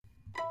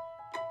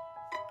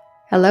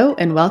Hello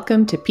and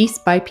welcome to Piece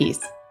by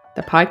Piece,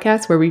 the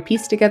podcast where we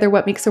piece together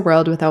what makes a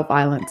world without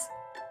violence.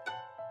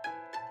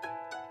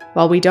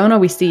 While we don't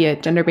always see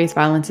it, gender-based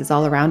violence is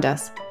all around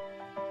us.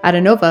 At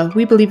Inova,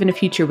 we believe in a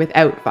future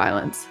without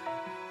violence.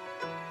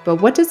 But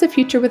what does a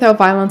future without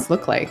violence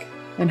look like?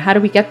 And how do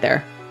we get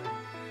there?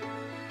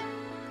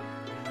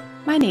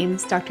 My name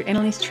is Dr.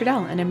 Annalise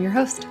Trudell, and I'm your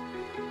host.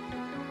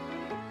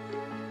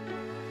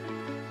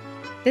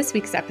 This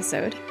week's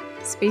episode,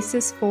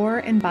 Spaces for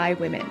and by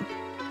Women.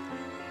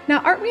 Now,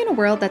 aren't we in a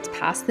world that's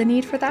past the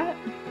need for that?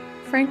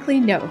 Frankly,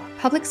 no.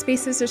 Public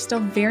spaces are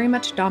still very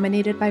much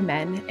dominated by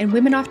men, and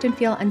women often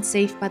feel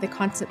unsafe by the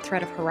constant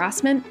threat of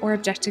harassment or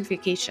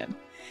objectification.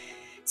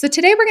 So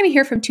today we're going to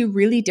hear from two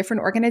really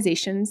different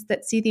organizations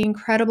that see the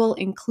incredible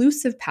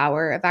inclusive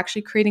power of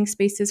actually creating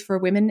spaces for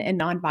women and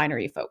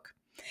non-binary folk.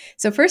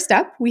 So first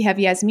up, we have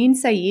Yasmin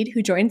Saeed,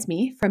 who joins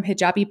me from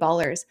Hijabi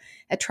Ballers,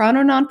 a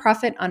Toronto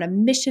nonprofit on a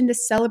mission to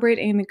celebrate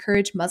and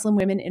encourage Muslim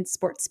women in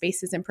sports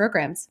spaces and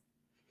programs.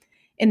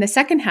 In the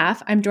second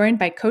half, I'm joined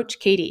by Coach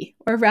Katie,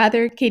 or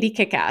rather Katie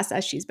Kickass,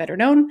 as she's better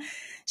known.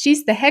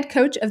 She's the head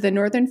coach of the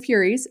Northern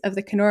Furies of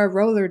the Kenora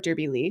Roller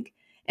Derby League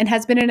and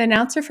has been an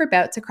announcer for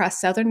bouts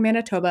across southern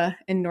Manitoba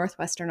and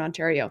northwestern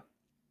Ontario.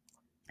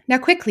 Now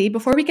quickly,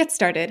 before we get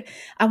started,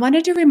 I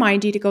wanted to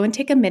remind you to go and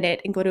take a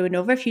minute and go to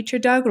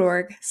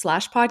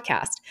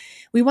innovafuture.org/podcast.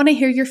 We want to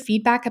hear your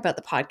feedback about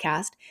the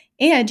podcast,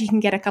 and you can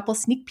get a couple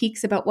sneak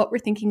peeks about what we're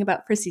thinking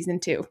about for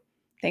season 2.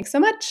 Thanks so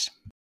much.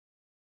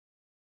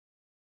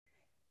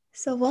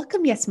 So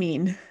welcome,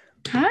 Yasmin.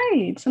 Hi,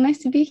 it's so nice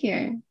to be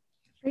here.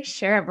 For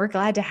sure. We're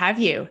glad to have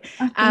you.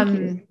 Thank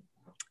you.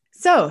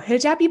 So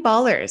Hijabi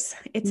Ballers,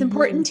 it's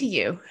important to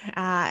you.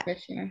 For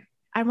sure.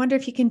 I wonder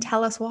if you can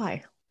tell us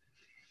why.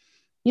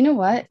 You know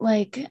what?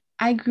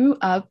 I grew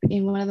up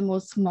in one of the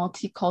most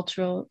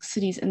multicultural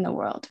cities in the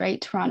world, right?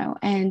 Toronto.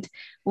 And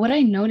what I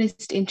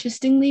noticed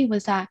interestingly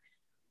was that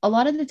a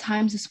lot of the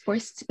times the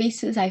sports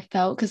spaces I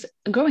felt, because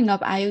growing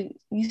up, I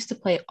used to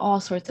play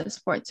all sorts of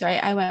sports,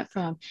 right? I went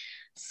from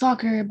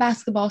soccer,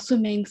 basketball,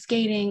 swimming,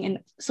 skating. And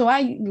so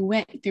I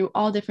went through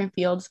all different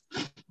fields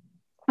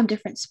from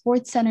different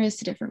sports centers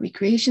to different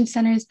recreation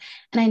centers.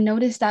 And I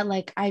noticed that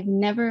I've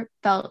never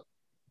felt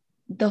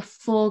the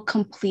full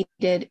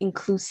completed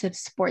inclusive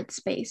sports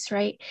space,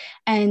 right?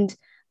 And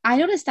I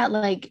noticed that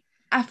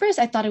at first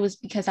I thought it was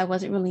because I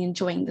wasn't really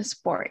enjoying the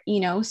sport,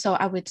 so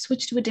I would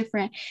switch to a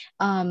different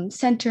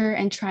center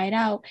and try it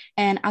out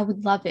and I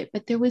would love it.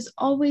 But there was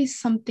always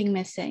something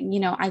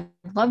missing. I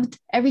loved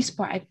every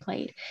sport I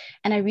played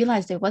and I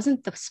realized it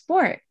wasn't the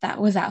sport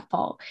that was at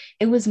fault.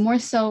 It was more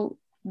so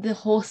the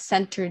whole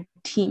centered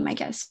team, I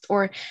guess,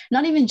 or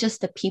not even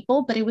just the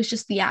people, but it was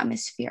just the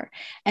atmosphere.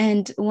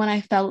 And when I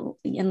fell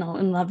in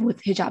love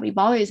with Hijabi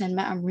Ballers and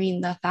met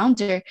Amreen, the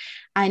founder,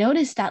 I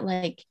noticed that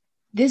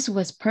this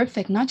was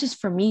perfect, not just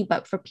for me,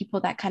 but for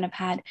people that kind of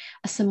had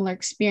a similar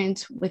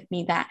experience with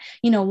me that,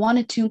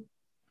 wanted to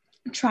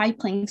try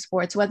playing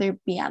sports, whether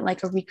it be at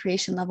a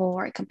recreation level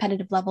or a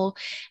competitive level,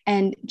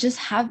 and just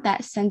have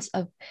that sense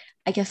of,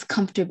 I guess,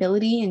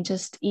 comfortability and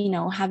just,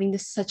 having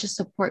such a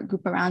support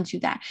group around you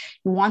that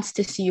wants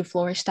to see you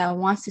flourish, that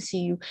wants to see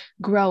you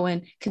grow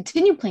and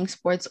continue playing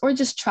sports, or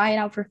just try it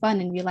out for fun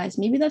and realize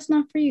maybe that's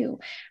not for you,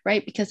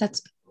 right? Because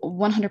that's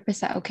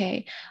 100%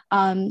 okay.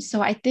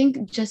 So I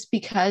think just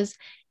because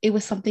it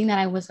was something that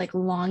I was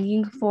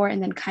longing for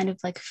and then kind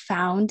of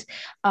found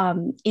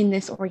in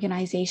this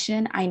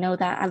organization, I know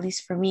that at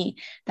least for me,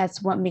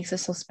 that's what makes it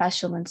so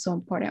special and so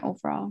important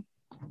overall.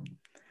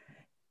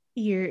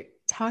 You're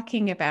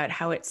talking about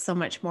how it's so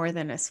much more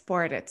than a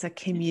sport. It's a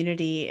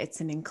community, it's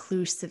an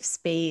inclusive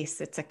space,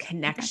 it's a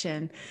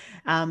connection,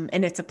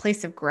 and it's a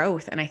place of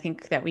growth. And I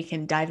think that we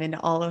can dive into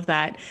all of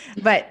that.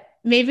 But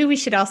maybe we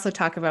should also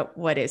talk about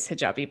what is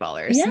Hijabi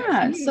Ballers.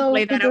 Yeah, so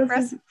lay that out for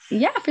us.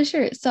 Yeah, for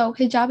sure. So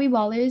Hijabi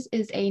Ballers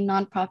is a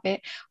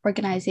nonprofit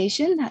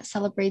organization that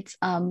celebrates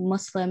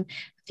Muslim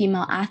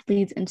female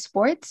athletes in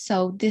sports.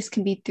 So this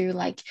can be through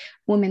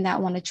women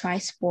that want to try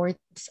sports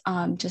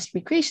just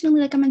recreationally,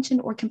 like I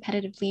mentioned, or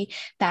competitively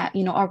that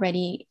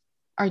already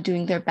are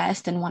doing their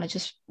best and want to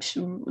just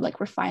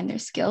refine their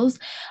skills.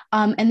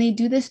 And they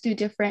do this through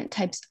different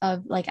types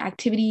of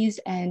activities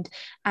and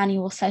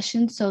annual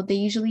sessions. So they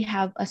usually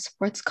have a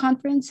sports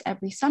conference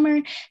every summer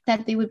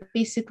that they would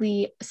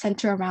basically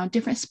center around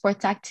different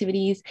sports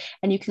activities.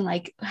 And you can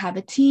have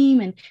a team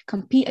and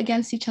compete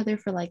against each other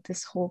for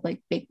this whole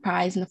big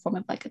prize in the form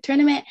of a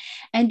tournament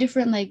and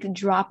different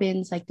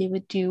drop-ins. They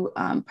would do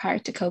prior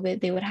to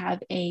COVID, they would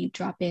have a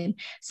drop-in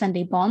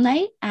Sunday ball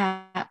night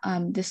at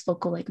this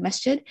local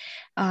masjid.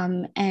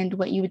 And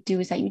what you would do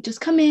is that you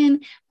just come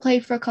in, play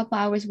for a couple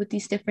hours with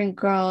these different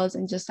girls,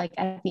 and just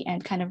at the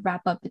end kind of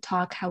wrap up the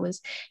talk, how was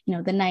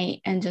the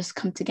night, and just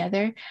come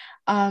together.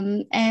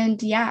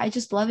 And yeah, I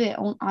just love it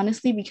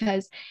honestly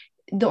because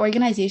the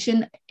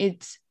organization,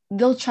 it's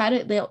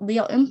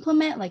they'll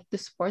implement like the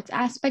sports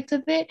aspect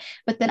of it,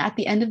 but then at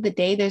the end of the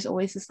day there's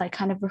always this like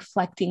kind of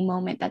reflecting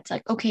moment that's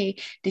like, okay,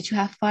 did you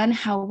have fun?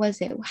 How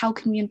was it? How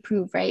can we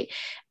improve, right?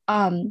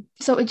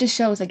 So it just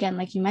shows, again,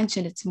 like you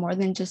mentioned, it's more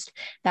than just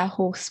that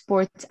whole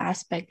sports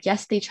aspect.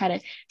 Yes, they try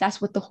to, that's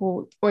what the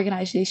whole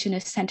organization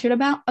is centered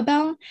about,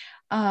 but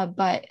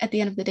at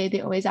the end of the day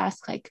they always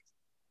ask like,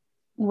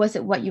 was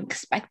it what you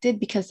expected?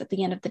 Because at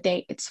the end of the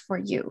day it's for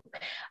you.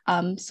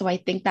 So I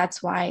think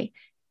that's why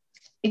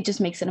it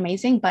just makes it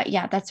amazing. But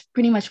yeah, that's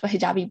pretty much what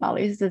Hijabi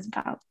Ballers is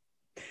about.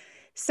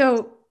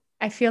 So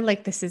I feel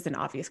like this is an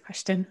obvious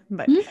question,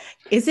 but Mhm.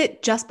 is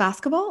it just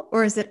basketball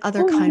or is it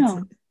other Oh kinds no.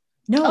 of?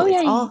 No, Oh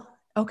it's yeah. all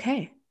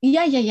okay.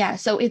 Yeah.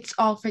 So it's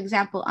all, for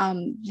example,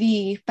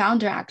 the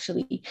founder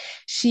actually,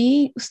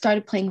 she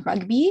started playing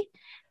rugby.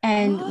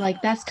 And Oh,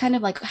 like that's kind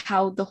of like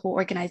how the whole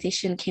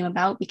organization came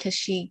about, because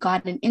she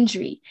got an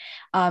injury.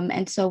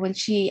 And so when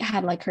she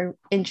had like her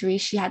injury,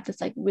 she had this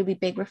like really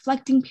big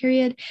reflecting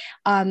period.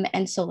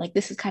 And so like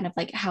this is kind of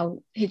like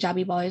how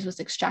Hijabi Ballers was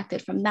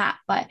extracted from that.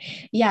 But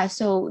yeah,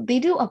 so they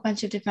do a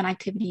bunch of different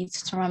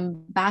activities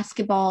from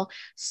basketball,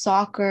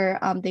 soccer,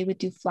 they would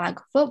do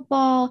flag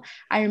football.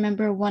 I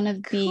remember one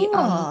of the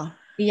cool.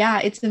 yeah,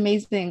 it's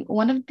amazing.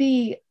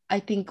 I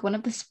think one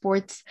of the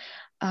sports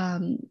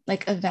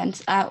like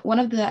events at one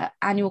of the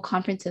annual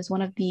conferences,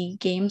 one of the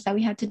games that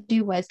we had to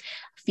do was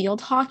field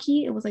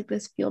hockey. It was like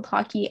this field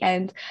hockey,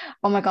 and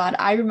oh my God,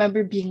 I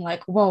remember being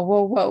like,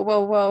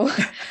 whoa.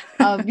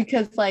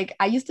 Because like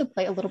I used to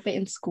play a little bit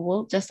in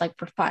school just like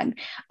for fun.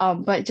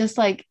 But just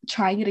like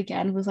trying it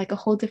again was like a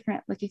whole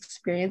different like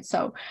experience.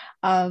 So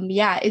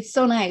yeah, it's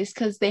so nice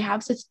because they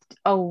have such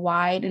a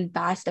wide and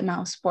vast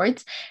amount of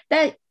sports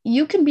that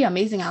you can be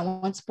amazing at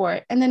one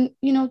sport and then,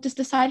 just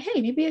decide,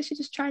 hey, maybe I should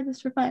just try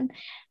this for fun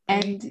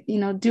Right.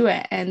 and, do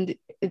it. And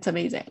it's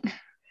amazing.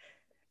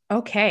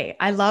 Okay.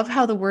 I love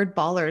how the word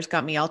ballers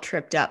got me all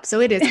tripped up. So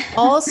it is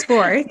all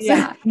sports.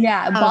 Yeah.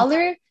 Um,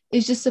 Baller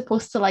is just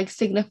supposed to like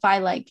signify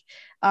like,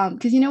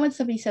 because when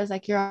somebody says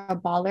like you're a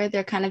baller,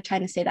 they're kind of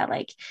trying to say that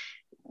like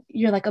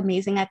you're like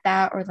amazing at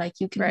that, or like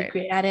you can be right.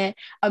 great at it.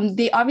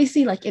 They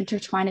obviously like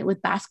intertwine it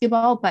with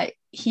basketball, but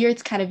here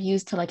it's kind of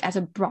used to like as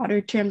a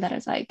broader term that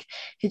is like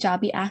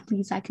hijabi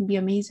athletes that can be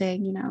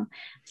amazing.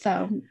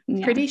 So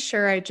yeah. Pretty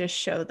sure I just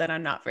showed that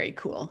I'm not very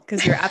cool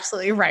because you're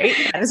absolutely right.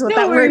 That is what No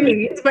that word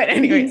worries. means. But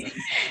anyways,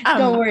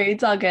 Don't um, worry,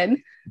 it's all good.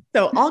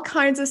 so all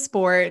kinds of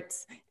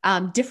sports,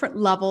 different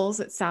levels,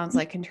 it sounds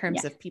like in terms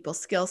Yeah. of people's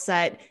skill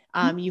set.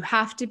 You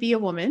have to be a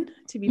woman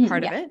to be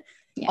part of Yeah. it.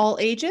 Yeah. All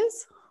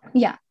ages?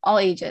 Yeah, all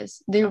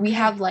ages. There we Okay.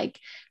 have like,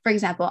 for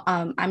example,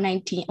 I'm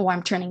 19, or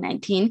I'm turning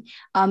 19.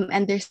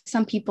 And there's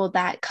some people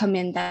that come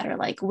in that are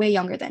like way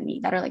younger than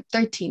me, that are like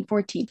 13,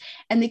 14,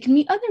 and they can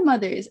meet other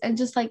mothers and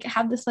just like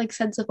have this like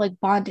sense of like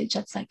bondage.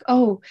 That's like,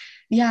 oh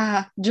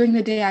yeah, during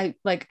the day I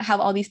like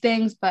have all these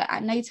things, but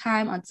at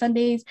nighttime on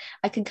Sundays,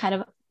 I can kind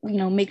of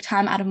make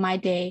time out of my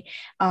day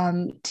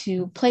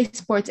to play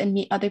sports and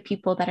meet other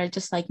people that are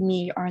just like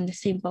me or in the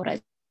same boat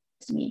as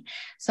me.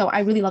 So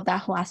I really love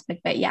that whole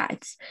aspect. But yeah,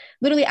 it's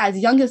literally as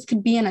young as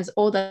can be and as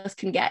old as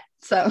can get.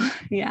 So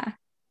yeah.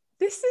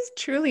 This is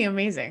truly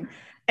amazing.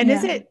 And Yeah.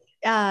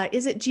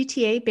 is it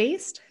GTA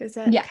based? Is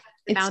that Yeah. kind of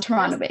the It's boundaries?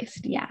 Toronto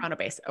based. Yeah. Toronto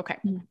based. Okay.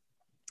 Mm.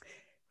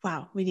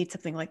 Wow, we need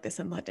something like this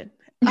in London.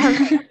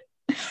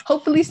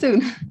 Hopefully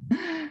soon.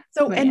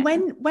 So, But and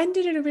yeah. when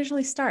did it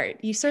originally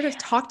start? You sort of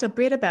talked a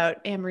bit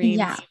about Yeah.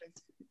 Amreen's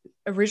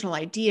original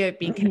idea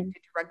being connected to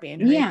rugby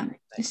and her Yeah. injury.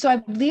 So I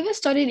believe it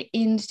started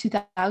in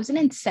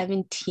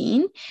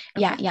 2017.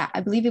 Okay. Yeah.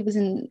 I believe it was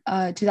in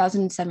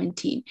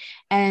 2017.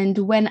 And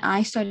when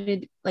I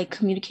started like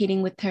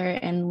communicating with her,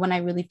 and when I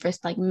really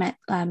first like met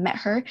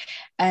her,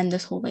 and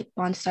this whole like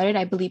bond started,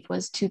 I believe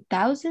was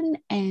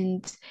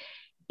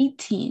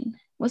 2018.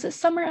 Was it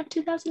summer of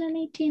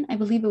 2018? I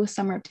believe it was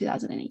summer of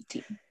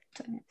 2018.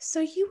 So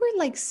you were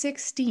like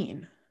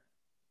 16.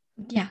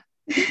 Yeah,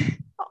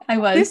 I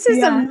was. This is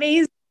Yeah.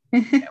 amazing.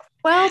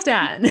 Well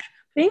done.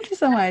 Thank you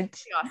so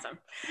much. Awesome.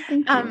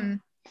 Thank you.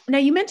 Now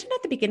you mentioned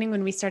at the beginning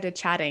when we started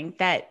chatting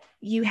that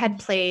you had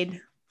played. I'm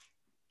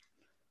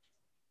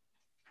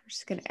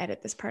just going to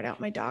edit this part out.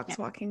 My dog's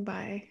walking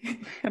by. I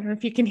don't know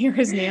if you can hear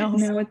his nails.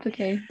 No, it's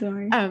okay.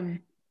 Don't worry.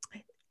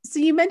 So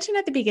you mentioned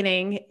at the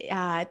beginning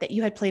that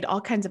you had played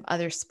all kinds of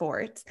other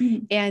sports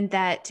and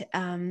that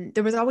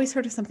there was always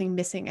sort of something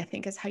missing, I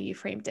think is how you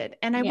framed it.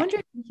 And I wonder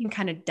if you can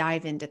kind of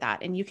dive into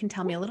that and you can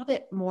tell me a little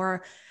bit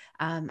more.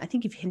 I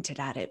think you've hinted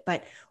at it,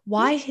 but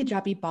why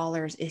Hijabi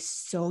Ballers is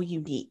so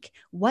unique.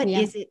 What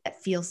is it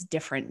that feels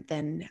different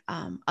than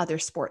other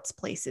sports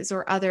places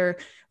or other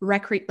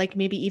like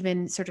maybe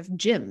even sort of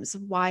gyms?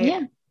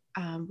 Why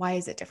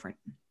is it different?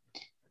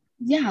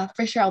 Yeah,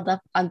 for sure. I'll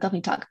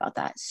definitely talk about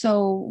that.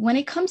 So when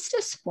it comes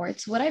to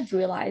sports, what I've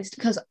realized,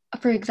 because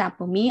for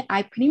example, me,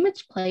 I pretty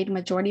much played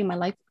majority of my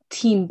life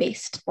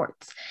team-based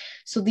sports.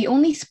 So the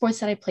only sports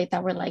that I played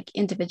that were like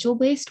individual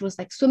based was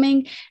like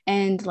swimming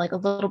and like a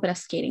little bit of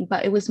skating,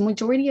 but it was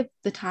majority of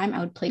the time I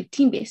would play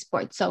team-based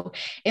sports. So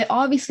it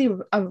obviously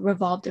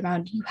revolved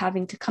around you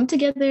having to come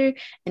together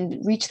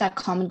and reach that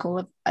common goal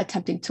of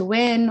attempting to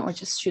win or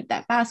just shoot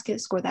that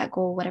basket, score that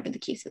goal, whatever the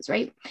case is,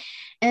 right?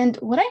 And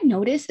what I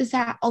noticed is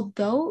that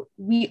although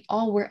we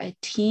all were a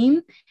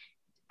team,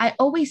 I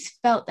always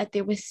felt that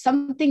there was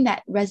something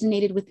that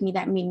resonated with me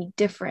that made me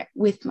different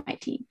with my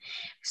team.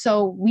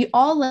 So we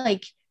all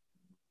like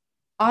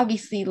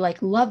obviously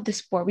like loved the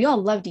sport. We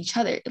all loved each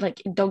other.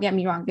 Like, don't get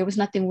me wrong, there was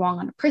nothing wrong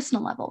on a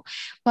personal level.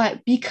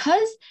 But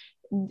because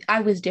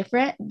I was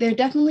different, there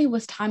definitely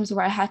was times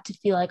where I had to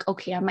feel like,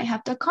 okay, I might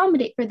have to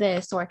accommodate for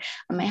this, or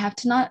I might have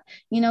to not,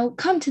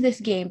 come to this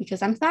game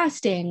because I'm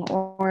fasting,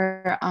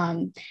 or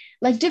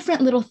like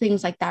different little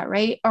things like that,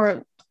 right?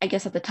 Or I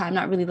guess at the time,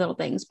 not really little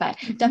things, but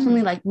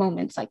definitely like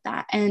moments like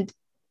that. And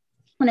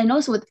what I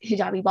noticed with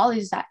Hijabi Ballers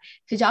is that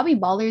Hijabi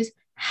Ballers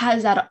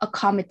has that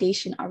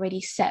accommodation already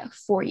set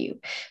for you.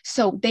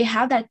 So they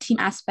have that team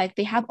aspect,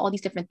 they have all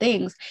these different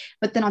things.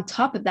 But then on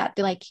top of that,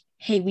 they're like,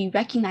 hey, we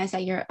recognize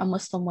that you're a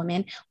Muslim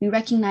woman. We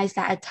recognize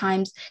that at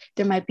times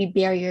there might be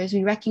barriers.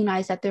 We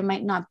recognize that there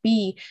might not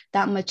be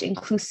that much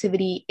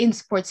inclusivity in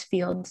sports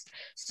fields.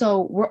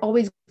 So we're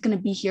always going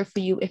to be here for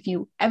you if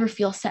you ever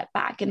feel set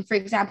back. And for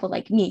example,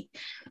 like me,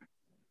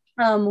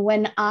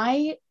 when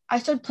I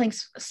started playing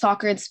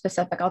soccer in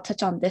specific, I'll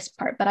touch on this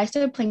part, but I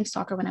started playing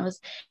soccer when I was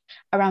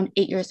around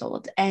 8 years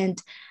old.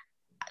 And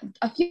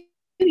a few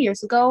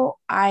years ago,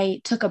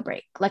 I took a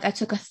break. Like I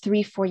took a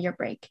 3-4 year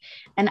break.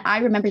 And I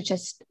remember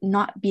just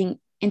not being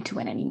into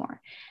it anymore.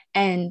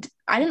 And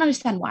I didn't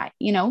understand why,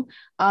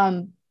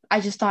 I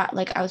just thought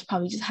like I was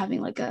probably just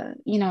having like a,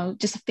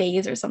 just a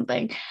phase or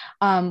something,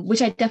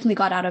 which I definitely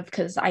got out of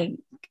because I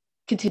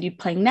continued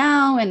playing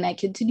now and I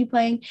continue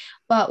playing.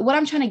 But what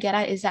I'm trying to get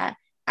at is that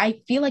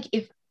I feel like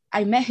if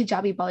I met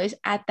Hijabi Ballers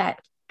at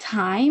that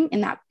time,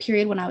 in that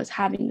period when I was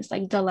having this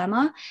like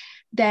dilemma,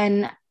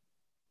 then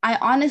I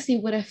honestly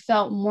would have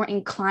felt more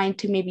inclined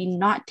to maybe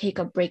not take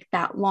a break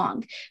that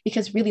long,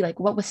 because really like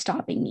what was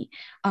stopping me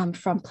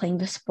from playing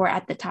the sport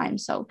at the time.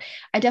 So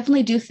I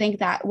definitely do think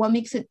that what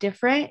makes it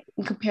different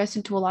in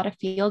comparison to a lot of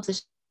fields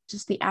is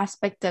just the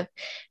aspect of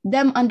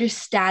them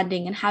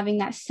understanding and having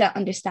that set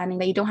understanding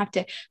that you don't have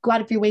to go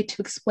out of your way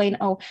to explain,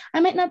 oh, I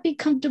might not be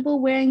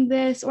comfortable wearing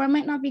this, or I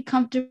might not be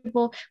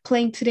comfortable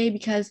playing today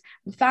because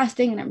I'm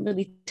fasting and I'm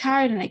really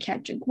tired and I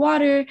can't drink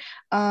water.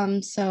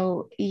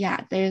 So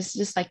yeah, there's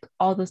just like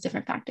all those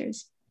different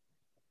factors.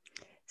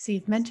 So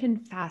you've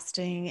mentioned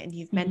fasting and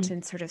you've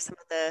mentioned sort of some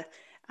of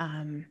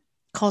the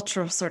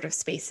cultural sort of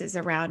spaces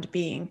around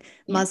being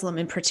Muslim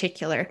in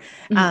particular.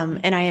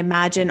 And I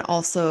imagine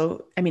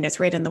also, I mean, it's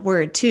right in the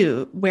word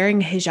too,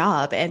 wearing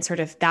hijab and sort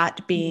of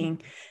that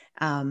being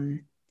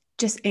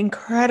just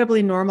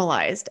incredibly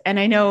normalized. And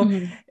I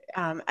know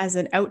as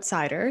an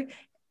outsider,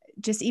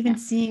 just even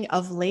seeing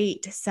of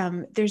late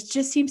there's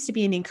just seems to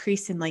be an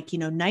increase in like,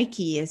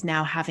 Nike is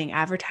now having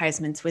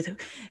advertisements with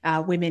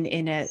women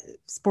in a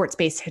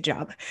sports-based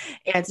hijab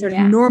and sort of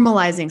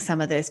normalizing some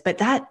of this, but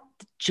that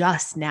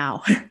just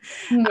now.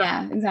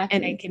 Yeah, exactly.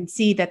 And I can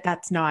see that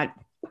that's not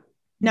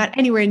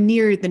anywhere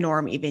near the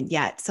norm even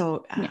yet.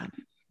 So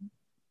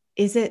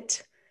is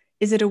it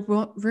a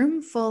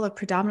room full of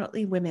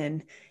predominantly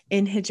women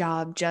in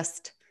hijab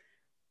just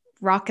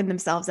rocking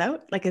themselves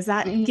out? Like, is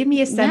that, give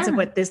me a sense of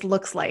what this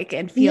looks like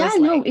and feels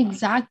like. No,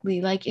 exactly.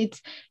 Like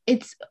it's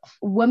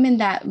women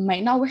that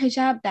might not wear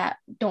hijab that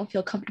don't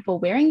feel comfortable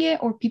wearing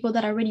it, or people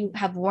that already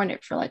have worn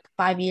it for like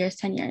 5 years,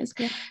 10 years.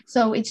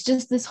 So it's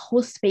just this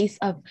whole space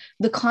of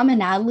the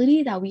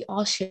commonality that we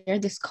all share,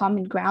 this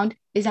common ground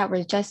is that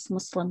we're just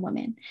Muslim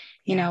women,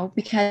 you know,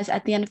 because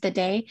at the end of the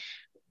day,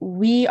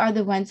 we are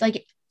the ones,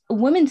 like,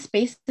 women's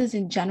spaces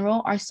in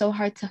general are so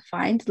hard to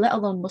find, let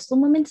alone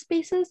Muslim women's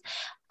spaces.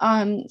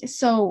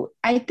 So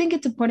I think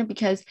it's important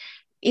because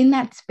in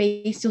that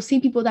space, you'll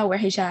see people that wear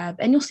hijab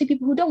and you'll see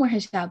people who don't wear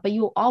hijab, but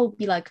you'll all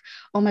be like,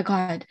 oh my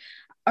God,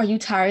 are you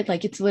tired?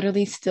 Like, it's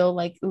literally still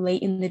like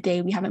late in the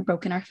day. We haven't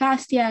broken our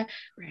fast yet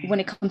when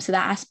it comes to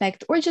that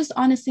aspect, or just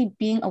honestly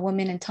being a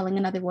woman and telling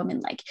another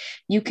woman, like,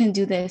 you can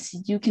do this,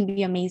 you can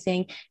be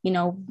amazing. You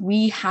know,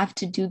 we have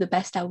to do the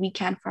best that we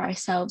can for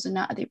ourselves and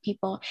not other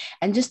people.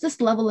 And just this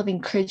level of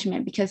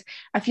encouragement, because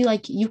I feel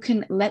like you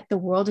can let the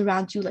world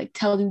around you like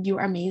tell you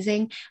you're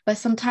amazing, but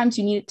sometimes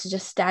you need to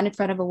just stand in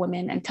front of a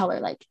woman and tell her,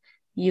 like,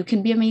 you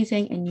can be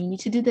amazing and you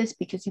need to do this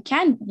because you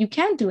can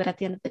do it at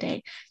the end of the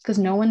day, because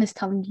no one is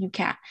telling you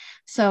can't.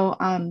 So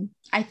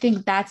I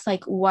think that's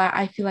like what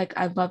I feel like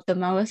I love the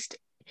most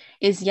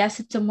is, yes,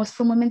 it's a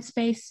Muslim women's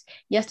space.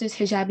 Yes, there's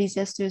hijabis.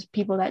 Yes, there's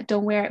people that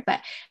don't wear it, but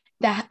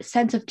that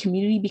sense of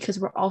community, because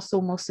we're also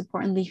most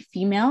importantly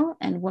female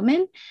and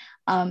women.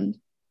 I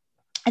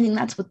think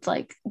that's what's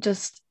like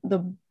just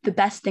the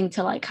best thing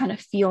to like kind of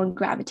feel and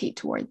gravitate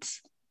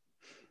towards.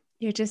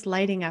 You're just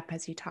lighting up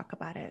as you talk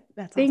about it.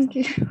 That's Thank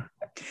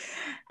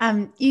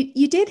awesome. you.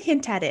 You did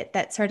hint at it,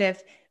 that sort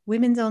of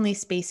women's only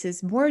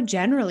spaces more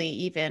generally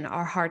even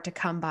are hard to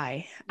come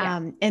by.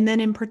 Yeah. And then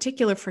in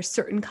particular for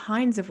certain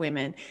kinds of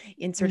women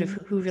in sort of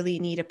Mm. who really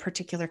need a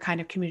particular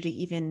kind of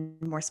community, even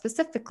more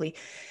specifically.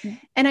 Yeah.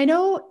 And I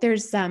know there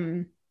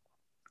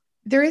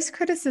is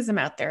criticism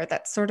out there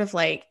that's sort of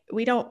like,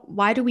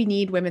 why do we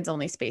need women's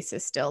only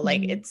spaces still?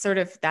 Like, Mhm. it's sort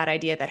of that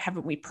idea that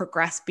haven't we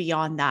progressed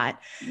beyond that?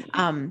 Yeah.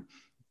 Um,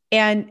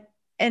 and,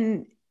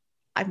 and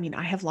I mean,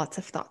 I have lots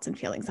of thoughts and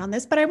feelings on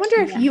this, but I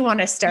wonder if Yeah. you want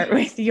to start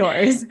with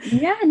yours.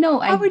 Yeah, no,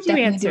 How I would you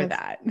definitely answer do.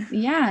 that?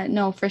 Yeah,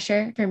 no, for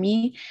sure. For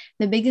me,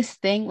 the biggest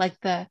thing, like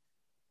the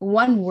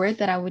one word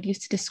that I would use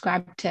to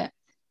describe to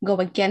go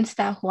against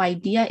that whole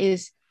idea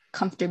is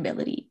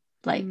comfortability.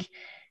 Mm, Like,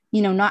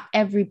 not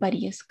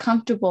everybody is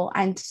comfortable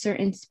in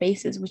certain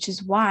spaces, which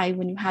is why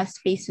when you have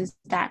spaces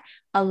that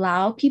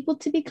allow people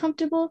to be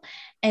comfortable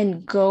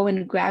and go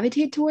and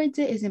gravitate towards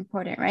it is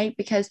important, right?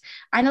 Because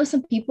I know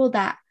some people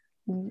that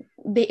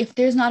if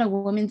there's not a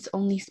women's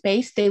only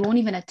space, they won't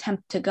even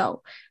attempt to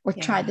go or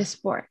try yeah. the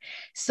sport.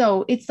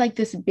 So it's like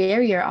this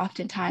barrier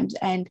oftentimes.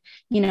 And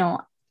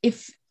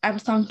if I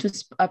was talking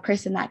to a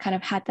person that kind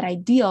of had that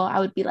ideal, I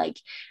would be like,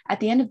 at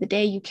the end of the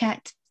day, you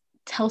can't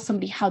tell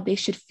somebody how they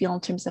should feel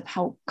in terms of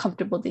how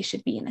comfortable they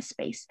should be in a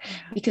space,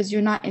 Yeah. because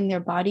you're not in their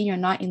body, you're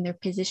not in their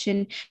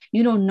position,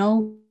 you don't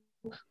know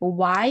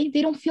why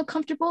they don't feel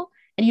comfortable,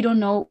 and you don't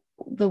know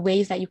the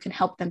ways that you can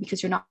help them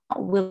because you're not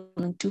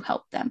willing to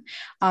help them.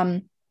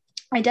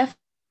 I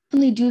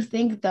definitely do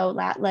think though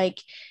that, like,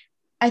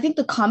 I think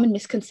the common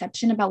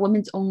misconception about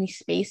women's only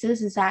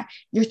spaces is that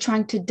you're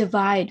trying to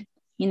divide,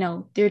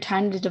 they're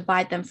trying to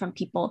divide them from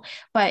people.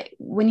 But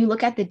when you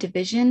look at the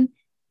division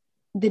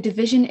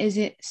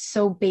isn't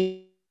so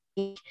big,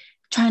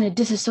 trying to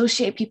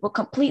disassociate people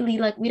completely,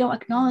 like we don't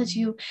acknowledge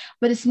you,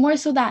 but it's more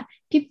so that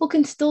people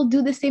can still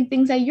do the same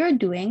things that you're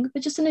doing,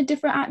 but just in a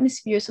different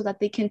atmosphere so that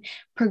they can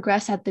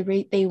progress at the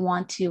rate they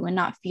want to and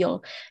not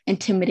feel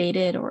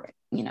intimidated or.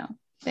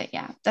 But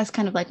yeah, that's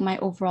kind of like my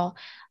overall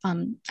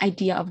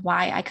idea of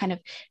why I kind of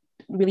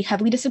really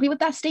heavily disagree with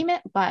that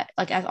statement, but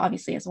like as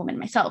obviously as a woman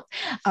myself.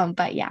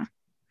 But yeah.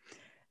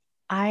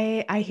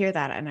 I hear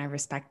that and I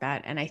respect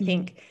that. And I Mhm.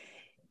 think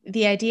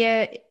the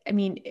idea, I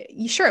mean,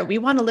 sure, we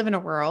want to live in a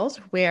world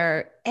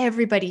where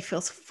everybody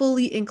feels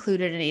fully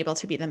included and able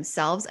to be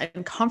themselves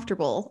and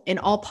comfortable in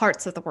all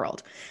parts of the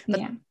world. But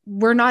Yeah.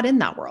 we're not in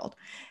that world.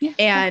 Yeah,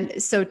 exactly.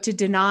 And so to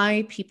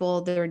deny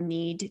people their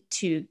need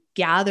to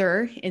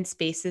gather in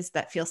spaces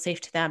that feel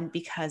safe to them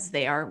because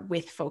they are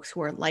with folks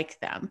who are like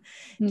them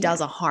Yeah.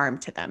 does a harm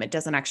to them. It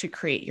doesn't actually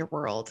create your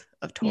world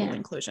of total Yeah.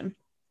 inclusion.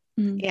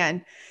 Mhm.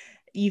 And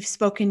you've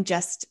spoken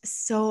just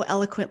so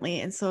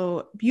eloquently and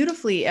so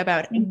beautifully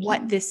about Thank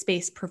what you. this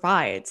space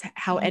provides,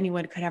 how Mhm.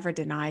 anyone could ever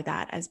deny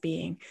that as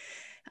being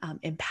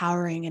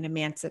empowering and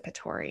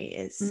emancipatory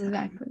is,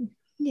 Exactly.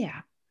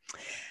 yeah.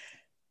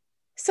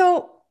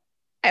 So,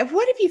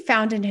 what have you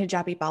found in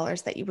hijabi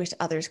ballers that you wish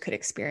others could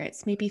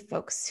experience? Maybe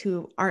folks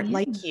who aren't Yeah.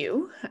 like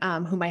you,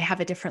 who might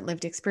have a different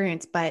lived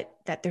experience, but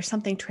that there's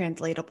something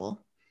translatable.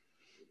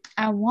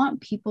 I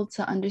want people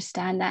to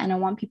understand that, and I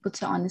want people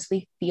to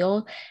honestly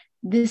feel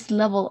this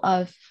level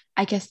of,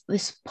 I guess,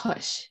 this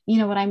push. You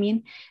know what I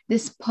mean?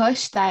 This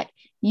push that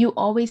you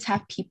always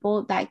have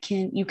people that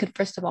you could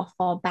first of all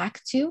fall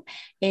back to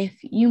if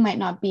you might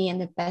not be in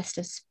the best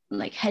of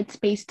like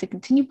headspace to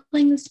continue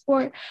playing the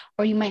sport,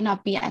 or you might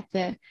not be at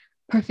the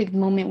perfect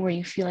moment where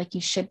you feel like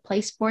you should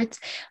play sports,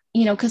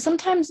 because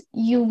sometimes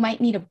you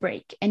might need a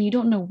break and you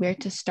don't know where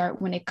to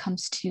start when it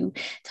comes to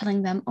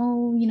telling them,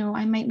 oh,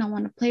 I might not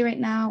want to play right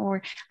now,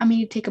 or I may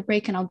need to take a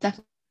break and I'll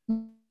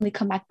definitely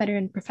come back better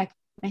and perfect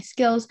my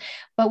skills.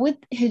 But with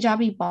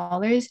hijabi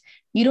ballers,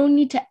 you don't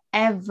need to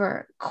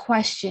ever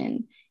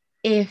question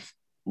if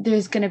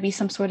there's going to be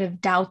some sort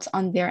of doubts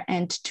on their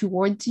end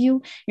towards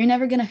you. You're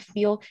never going to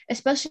feel,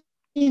 especially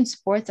in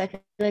sports, I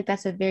feel like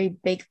that's a very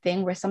big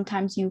thing where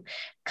sometimes you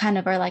kind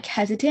of are like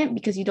hesitant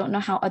because you don't know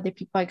how other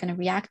people are going to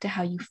react to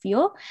how you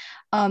feel.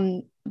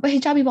 But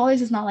hijabi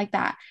ballers is not like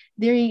that.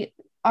 They're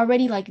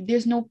already like,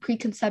 there's no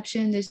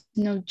preconception, there's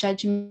no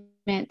judgment,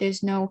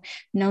 there's no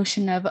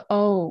notion of,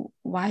 oh,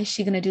 why is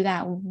she going to do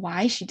that,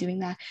 why is she doing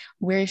that,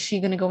 where is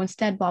she going to go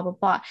instead, blah blah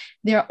blah.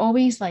 They're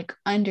always like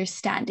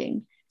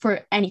understanding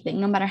for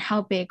anything, no matter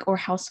how big or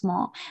how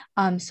small.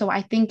 So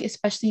I think,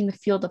 especially in the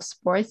field of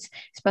sports,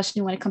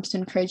 especially when it comes to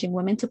encouraging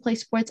women to play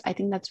sports, I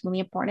think that's really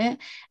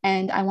important.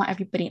 And I want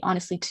everybody,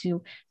 honestly,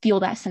 to feel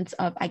that sense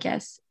of, I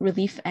guess,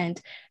 relief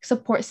and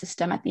support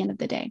system at the end of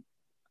the day.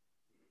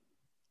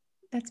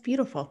 That's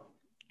beautiful.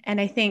 And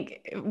I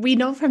think we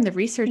know from the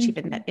research Thank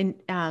even you.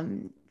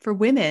 that for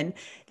women,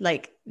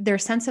 like their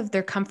sense of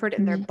their comfort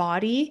in their Mhm.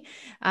 body,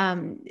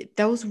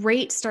 those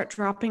rates start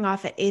dropping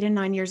off at 8 and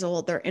 9 years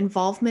old. Their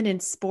involvement in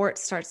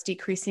sports starts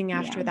decreasing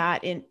after Yeah.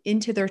 that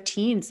into their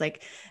teens.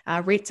 Like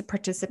rates of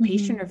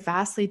participation Mhm. are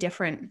vastly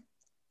different.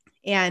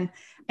 And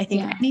I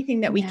think Yeah.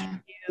 anything that we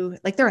can Yeah. do,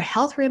 like there are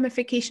health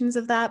ramifications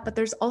of that, but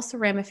there's also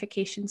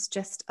ramifications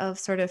just of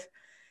sort of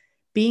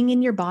being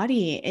in your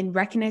body and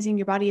recognizing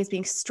your body as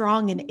being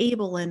strong and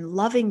able and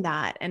loving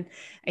that. And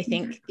I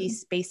think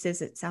these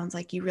spaces, it sounds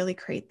like you really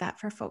create that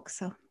for folks.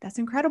 So that's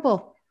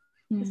incredible.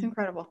 That's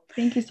incredible.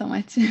 Thank you so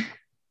much.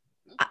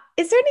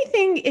 Is there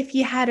anything, if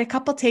you had a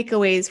couple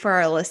takeaways for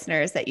our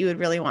listeners, that you would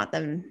really want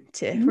them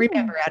to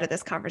remember out of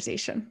this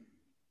conversation?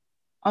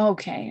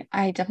 Okay,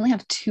 I definitely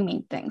have two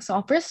main things. So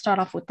I'll first start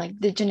off with like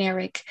the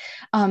generic,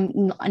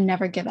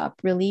 never give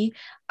up. Really,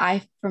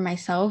 for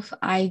myself,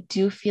 I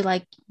do feel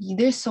like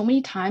there's so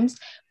many times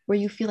where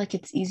you feel like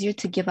it's easier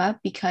to give up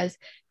because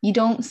you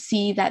don't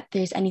see that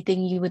there's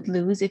anything you would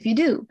lose if you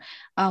do,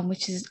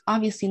 which is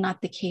obviously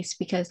not the case,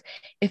 because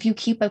if you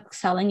keep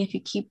excelling, if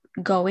you keep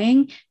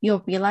going,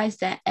 you'll realize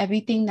that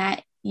everything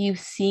that you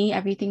see,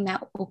 everything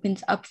that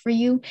opens up for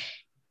you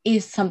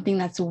is something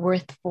that's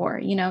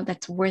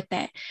that's worth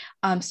it.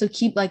 So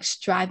keep like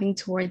striving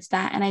towards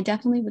that. And I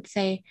definitely would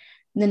say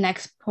the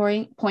next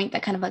point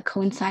that kind of like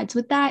coincides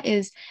with that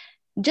is,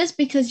 just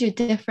because you're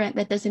different,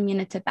 that doesn't mean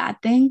it's a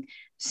bad thing.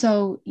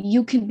 So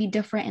you can be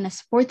different in a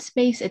sports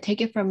space. I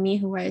take it from me,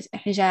 who wears a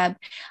hijab,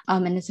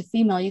 and is a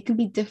female. You can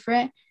be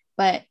different,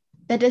 but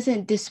that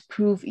doesn't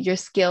disprove your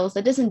skills.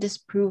 That doesn't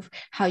disprove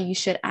how you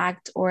should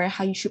act or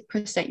how you should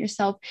present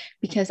yourself.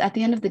 Because at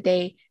the end of the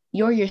day,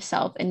 you're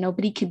yourself, and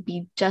nobody could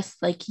be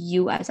just like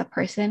you as a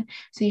person.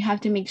 So you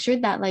have to make sure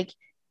that like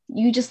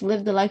you just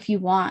live the life you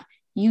want.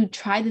 You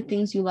try the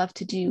things you love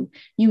to do.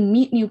 You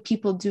meet new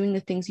people doing the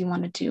things you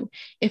want to do.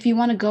 If you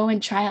want to go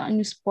and try out a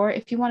new sport,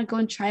 if you want to go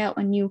and try out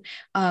a new,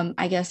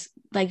 I guess,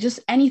 like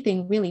just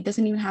anything really,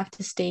 doesn't even have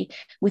to stay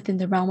within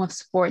the realm of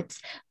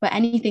sports, but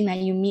anything that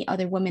you meet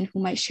other women who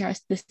might share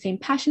the same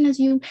passion as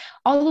you,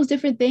 all those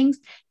different things,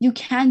 you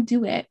can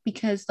do it.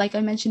 Because like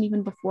I mentioned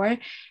even before,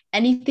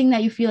 anything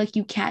that you feel like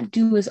you can't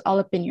do is all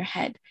up in your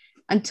head.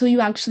 Until you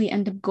actually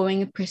end up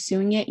going and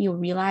pursuing it, you'll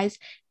realize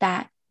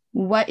that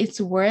what it's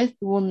worth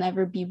will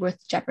never be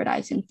worth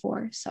jeopardizing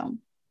for. So,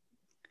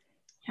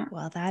 yeah.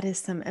 Well, that is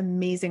some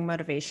amazing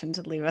motivation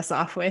to leave us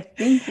off with.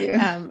 Thank you.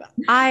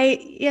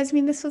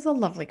 Yasmin, this was a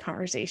lovely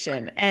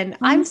conversation. And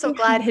I'm so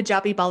glad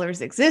hijabi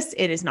ballers exist.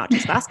 It is not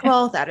just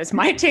basketball. That is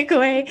my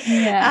takeaway.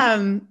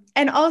 Yeah.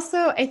 And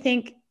also, I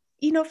think,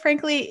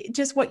 frankly,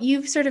 just what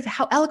you've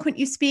how eloquent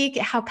you speak,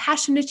 how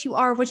passionate you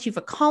are, what you've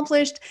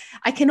accomplished.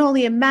 I can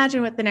only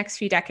imagine what the next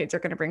few decades are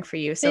going to bring for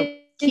you. So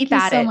keep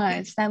at it. Thank you so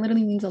much. That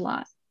literally means a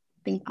lot.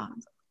 Thank you.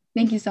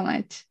 Thank you so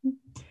much.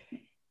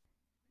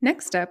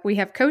 Next up, we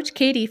have Coach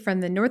Katie from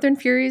the Northern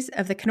Furies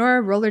of the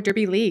Kenora Roller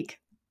Derby League.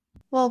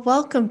 Well,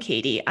 welcome,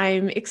 Katie.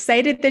 I'm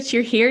excited that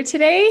you're here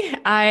today.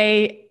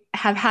 I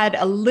have had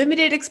a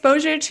limited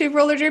exposure to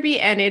roller derby,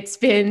 and it's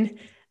been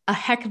a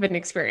heck of an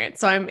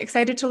experience. So I'm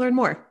excited to learn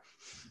more.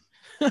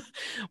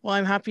 Well,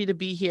 I'm happy to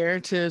be here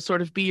to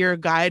sort of be your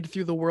guide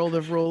through the world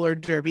of roller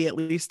derby, at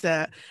least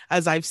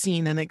as I've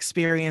seen and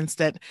experienced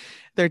it.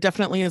 There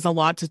definitely is a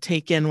lot to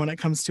take in when it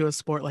comes to a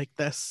sport like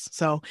this.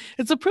 So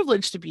it's a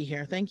privilege to be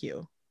here. Thank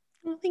you.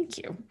 Well, thank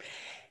you.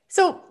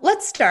 So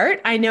let's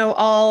start. I know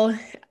all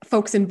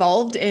folks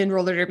involved in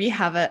roller derby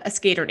have a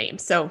skater name.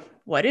 So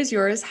what is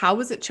yours? How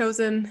was it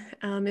chosen?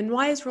 And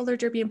why is roller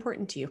derby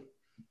important to you?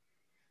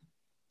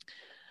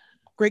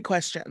 Great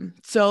question.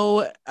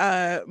 So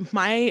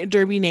my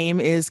derby name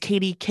is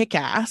Katie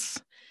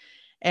Kickass,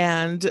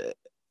 and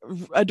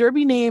a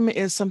derby name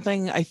is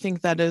something I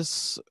think that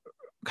is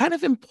kind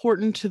of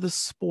important to the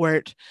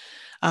sport,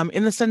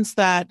 in the sense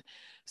that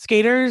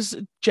skaters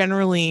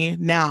generally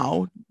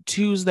now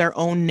choose their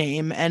own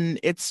name, and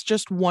it's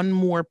just one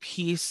more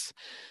piece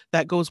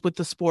that goes with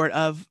the sport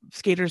of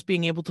skaters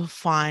being able to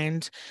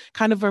find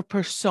kind of a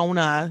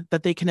persona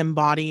that they can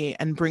embody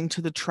and bring to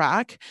the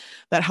track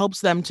that helps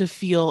them to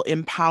feel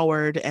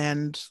empowered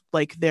and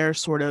like they're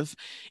sort of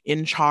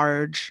in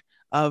charge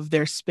of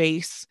their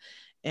space.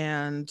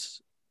 And,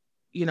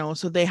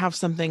 so they have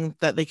something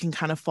that they can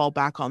kind of fall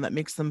back on that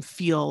makes them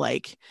feel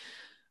like,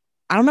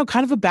 I don't know,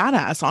 kind of a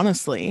badass,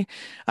 honestly.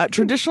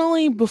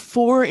 Traditionally,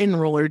 before in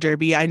roller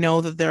derby, I know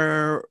that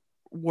there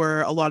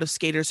were a lot of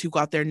skaters who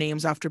got their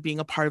names after being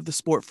a part of the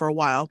sport for a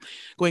while,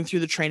 going through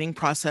the training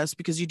process,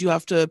 because you do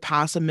have to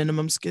pass a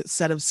minimum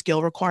set of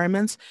skill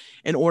requirements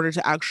in order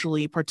to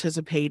actually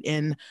participate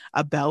in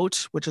a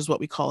bout, which is what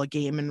we call a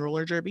game in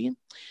roller derby.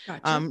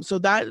 Gotcha. So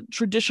that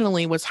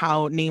traditionally was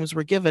how names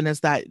were given,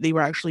 is that they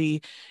were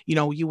actually,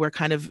 you were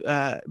kind of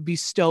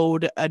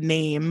bestowed a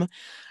name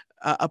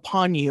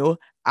upon you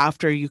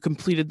after you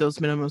completed those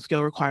minimum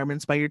skill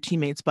requirements by your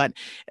teammates. But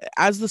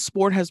as the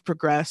sport has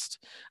progressed,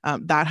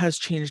 that has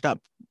changed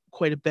up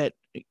quite a bit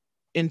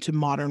into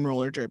modern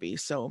roller derby.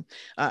 So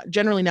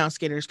generally now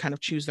skaters kind of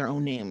choose their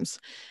own names.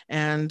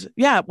 And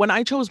yeah, when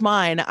I chose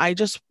mine,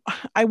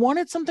 I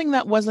wanted something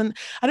that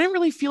I didn't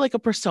really feel like a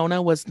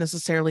persona was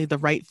necessarily the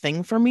right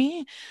thing for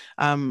me.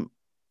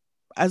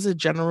 as a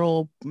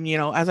general,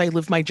 as I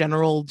live my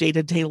general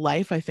day-to-day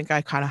life, I think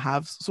I kind of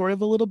have sort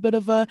of a little bit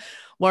of a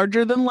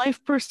larger than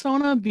life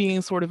persona,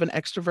 being sort of an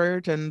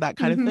extrovert and that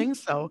kind of Mm-hmm. thing.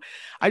 So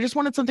I just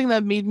wanted something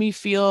that made me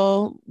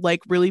feel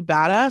like really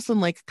badass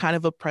and like kind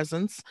of a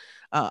presence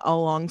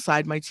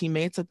alongside my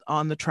teammates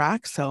on the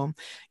track. So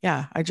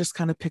yeah, I just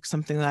kind of picked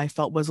something that I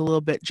felt was a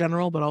little bit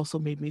general, but also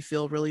made me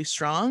feel really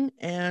strong.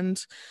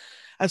 And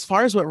as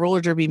far as what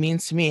roller derby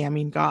means to me, I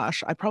mean,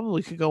 gosh, I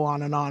probably could go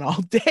on and on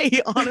all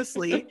day,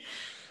 honestly.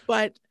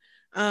 But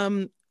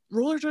um,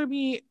 roller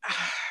derby,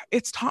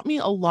 it's taught me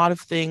a lot of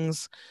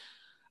things.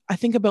 I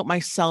think about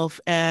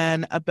myself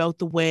and about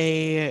the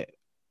way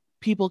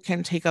people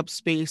can take up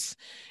space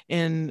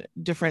in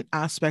different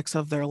aspects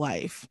of their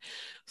life.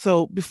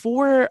 So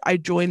before I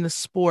joined the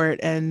sport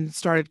and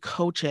started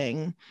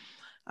coaching,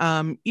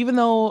 even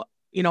though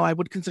I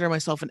would consider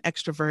myself an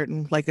extrovert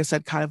and, like I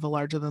said, kind of a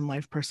larger than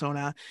life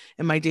persona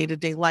in my day to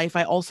day life,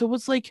 I also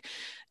was like,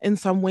 in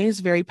some ways,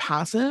 very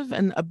passive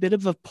and a bit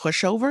of a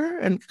pushover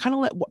and kind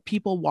of let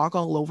people walk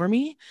all over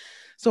me.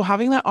 So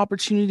having that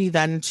opportunity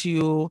then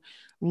to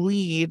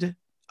lead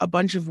a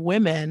bunch of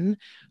women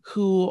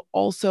who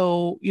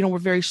also, were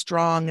very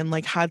strong and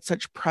like had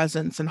such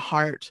presence and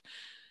heart,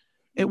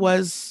 it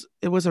was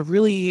a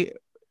really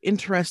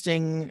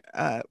interesting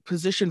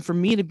position for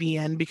me to be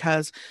in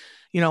because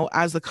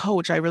as the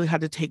coach, I really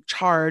had to take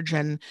charge,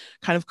 and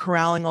kind of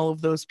corralling all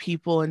of those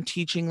people and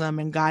teaching them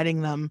and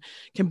guiding them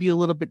can be a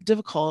little bit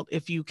difficult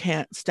if you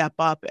can't step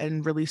up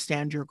and really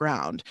stand your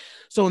ground.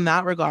 So in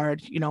that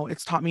regard,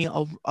 it's taught me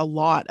a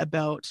lot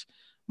about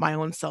my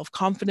own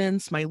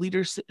self-confidence, my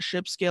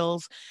leadership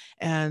skills,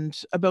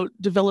 and about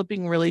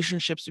developing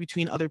relationships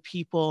between other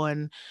people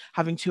and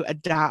having to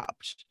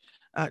adapt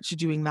to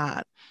doing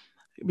that.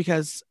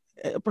 Because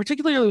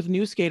particularly with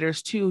new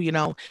skaters too,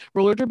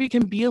 roller derby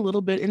can be a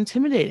little bit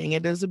intimidating.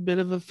 It is a bit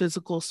of a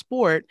physical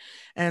sport,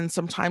 and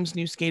sometimes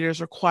new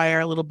skaters require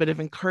a little bit of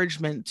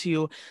encouragement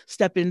to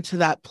step into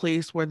that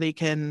place where they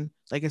can,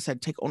 like I said,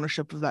 take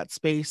ownership of that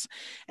space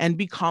and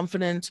be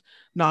confident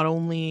not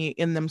only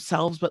in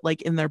themselves but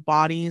like in their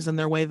bodies and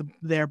their way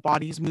their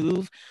bodies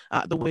move,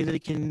 the way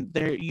that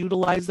they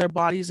utilize their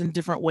bodies in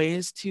different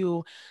ways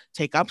to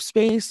take up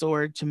space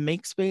or to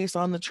make space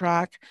on the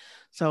track.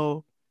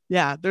 So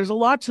yeah, there's a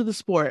lot to the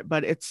sport,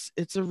 but it's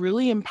a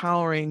really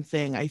empowering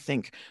thing, I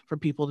think, for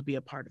people to be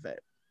a part of it.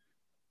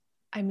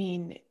 I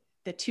mean,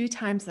 the two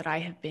times that I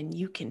have been,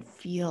 you can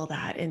feel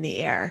that in the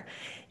air.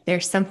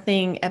 There's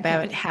something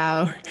about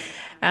how,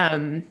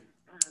 um,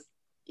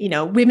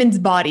 women's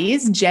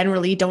bodies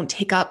generally don't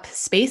take up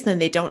space, and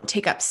they don't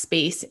take up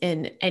space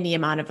in any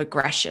amount of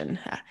aggression.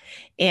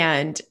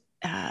 And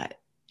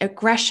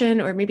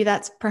aggression, or maybe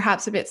that's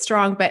perhaps a bit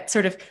strong, but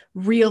sort of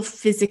real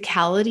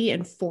physicality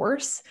and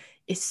force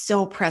is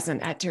so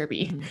present at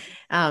derby.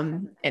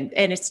 Mhm. And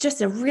it's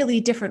just a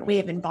really different way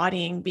of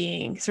embodying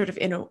being sort of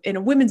in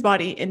a women's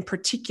body in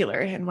particular.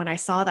 And when I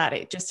saw that,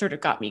 it just sort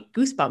of got me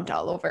goosebumped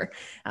all over.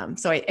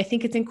 So I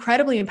think it's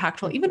incredibly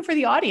impactful, even for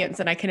the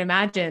audience. And I can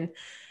imagine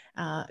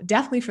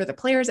definitely for the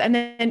players. And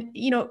then,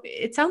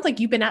 it sounds like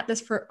you've been at this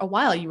for a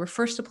while. You were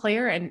first a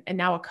player and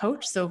now a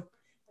coach. So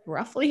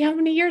roughly how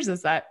many years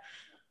is that?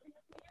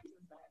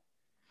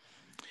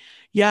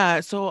 Yeah,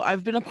 so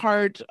I've been a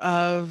part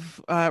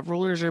of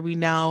roller derby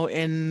now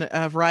in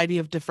a variety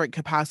of different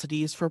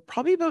capacities for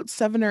probably about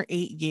 7 or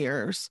 8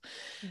 years.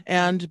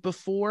 And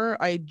before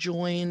I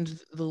joined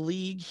the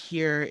league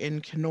here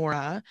in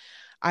Kenora,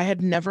 I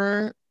had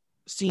never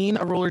seen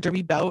a roller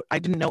derby bout. I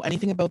didn't know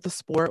anything about the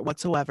sport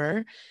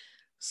whatsoever.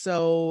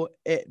 So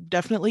it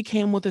definitely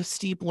came with a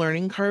steep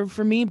learning curve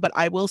for me. But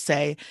I will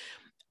say,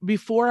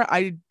 before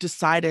I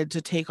decided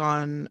to take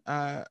on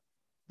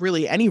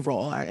really any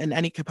role in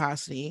any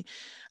capacity,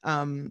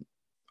 um,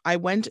 I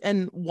went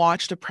and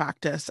watched a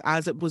practice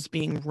as it was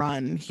being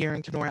run here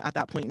in Kenora at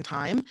that point in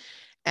time.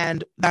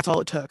 And that's all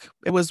it took.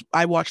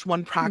 I watched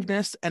one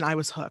practice and I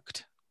was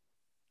hooked.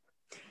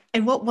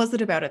 And what was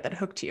it about it that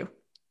hooked you?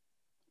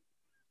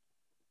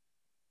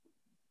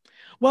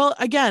 Well,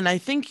 again, I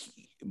think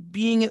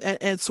being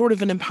at sort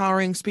of an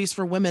empowering space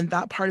for women,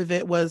 that part of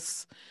it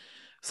was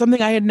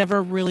something I had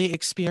never really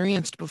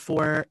experienced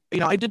before.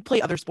 I did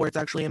play other sports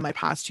actually in my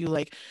past too.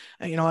 Like,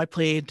 I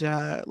played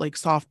like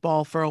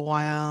softball for a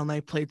while, and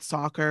I played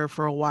soccer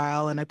for a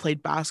while, and I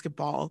played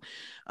basketball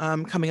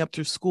coming up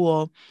through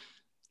school.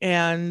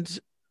 And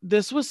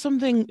this was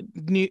something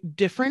new,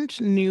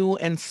 different, new,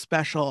 and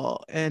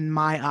special in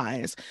my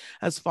eyes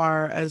as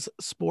far as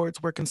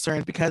sports were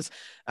concerned, because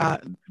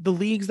the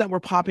leagues that were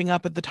popping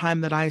up at the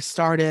time that I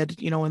started,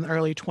 in the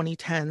early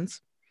 2010s,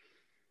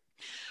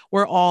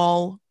 were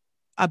all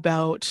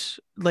about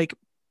like,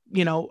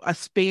 a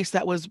space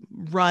that was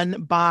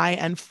run by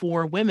and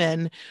for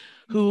women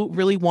who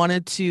really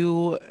wanted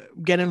to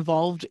get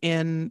involved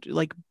in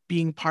like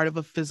being part of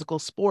a physical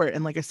sport.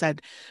 And like I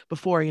said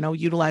before,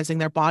 utilizing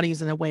their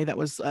bodies in a way that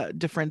was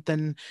different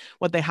than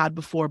what they had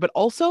before, but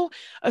also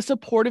a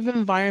supportive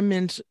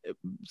environment,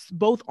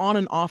 both on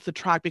and off the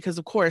track, because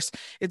of course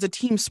it's a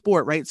team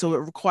sport, right? So it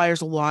requires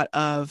a lot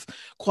of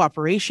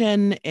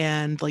cooperation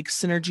and like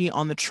synergy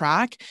on the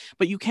track,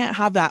 but you can't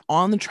have that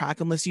on the track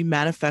unless you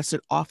manifest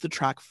it off the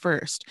track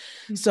first.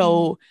 Mm-hmm.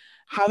 So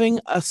having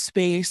a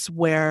space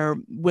where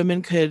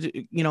women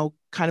could,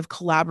 kind of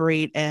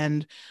collaborate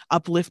and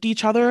uplift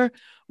each other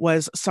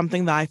was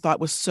something that I thought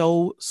was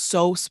so,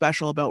 so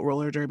special about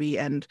roller derby.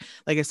 And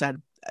like I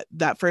said,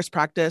 that first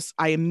practice,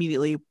 I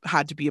immediately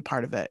had to be a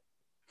part of it.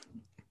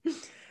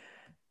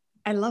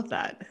 I love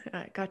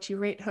that. Got you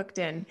right hooked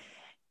in.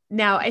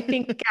 Now, I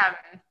think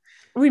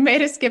we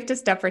might have skipped a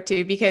step or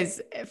two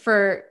because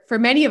for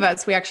many of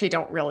us, we actually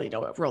don't really know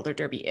what roller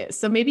derby is.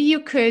 So maybe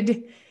you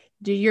could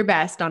do your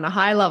best on a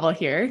high level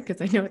here,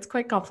 because I know it's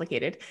quite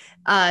complicated,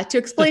 to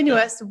explain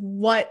to us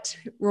what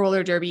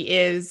roller derby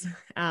is,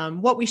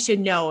 what we should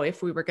know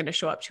if we were going to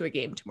show up to a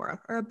game tomorrow,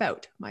 or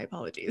about, my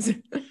apologies.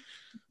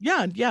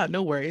 Yeah,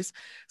 no worries.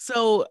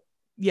 So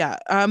yeah,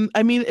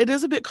 I mean, it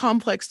is a bit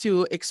complex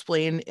to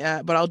explain,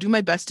 but I'll do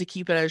my best to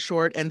keep it as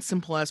short and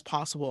simple as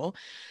possible.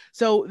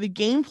 So the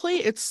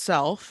gameplay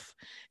itself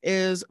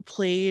is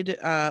played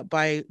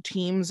by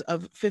teams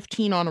of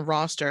 15 on a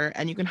roster,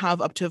 and you can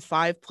have up to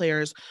 5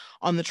 players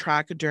on the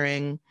track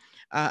during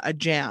a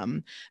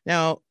jam.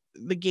 Now,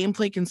 the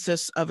gameplay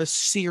consists of a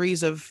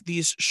series of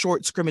these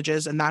short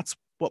scrimmages, and that's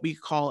what we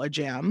call a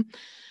jam,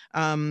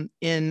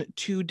 in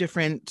 2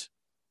 different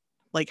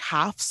like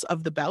halves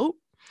of the bout.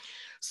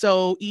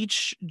 So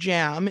each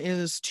jam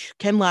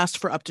can last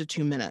for up to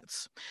 2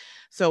 minutes.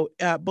 So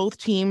both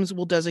teams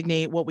will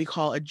designate what we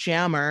call a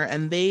jammer,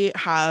 and they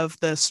have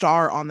the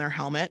star on their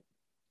helmet,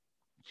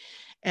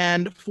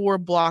 and 4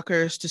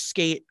 blockers to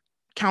skate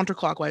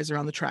counterclockwise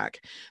around the track.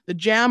 The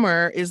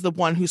jammer is the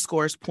one who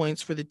scores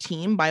points for the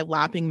team by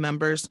lapping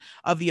members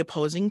of the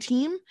opposing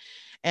team,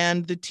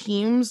 and the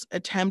teams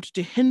attempt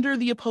to hinder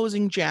the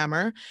opposing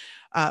jammer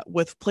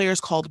with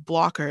players called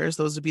blockers.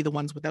 Those would be the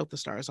ones without the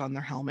stars on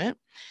their helmet.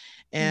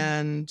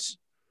 And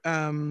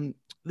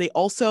they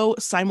also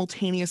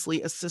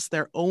simultaneously assist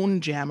their own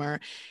jammer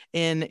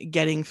in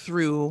getting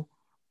through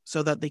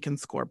so that they can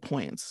score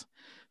points.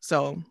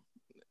 So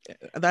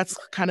that's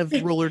kind of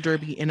roller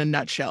derby in a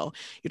nutshell.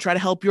 You try to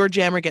help your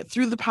jammer get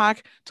through the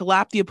pack to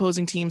lap the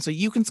opposing team so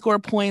you can score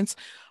points,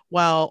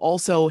 while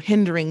also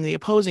hindering the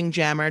opposing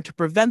jammer to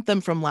prevent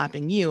them from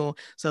lapping you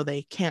so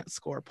they can't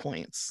score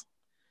points.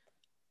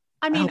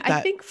 I mean, I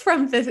think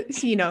from the,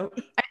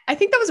 I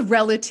think that was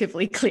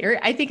relatively clear.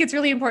 I think it's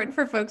really important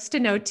for folks to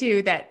know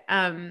too, that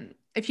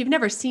if you've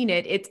never seen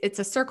it, it's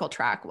a circle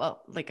track.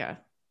 Well, like a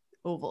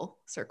oval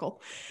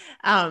circle.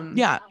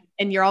 Yeah.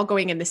 And you're all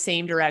going in the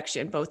same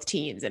direction, both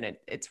teams, and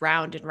it's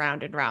round and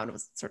round and round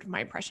was sort of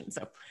my impression.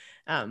 So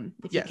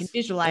if you can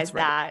visualize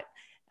that,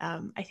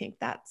 I think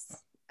that's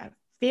a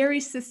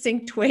very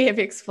succinct way of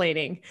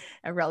explaining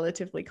a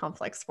relatively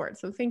complex sport.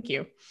 So thank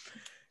you.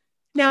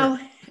 Now,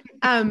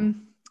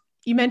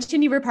 you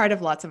mentioned you were part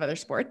of lots of other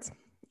sports,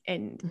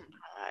 and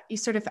you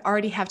sort of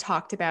already have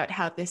talked about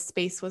how this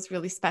space was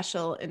really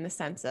special in the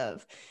sense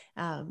of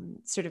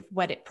sort of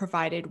what it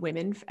provided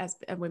women as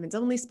a women's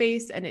only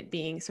space, and it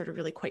being sort of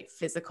really quite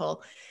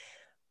physical.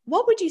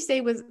 What would you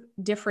say was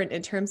different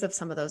in terms of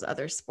some of those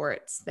other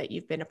sports that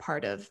you've been a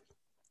part of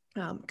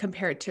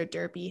compared to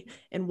derby,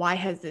 and why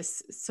has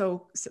this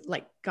so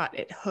like got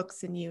it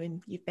hooks in you,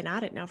 and you've been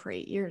at it now for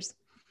 8 years?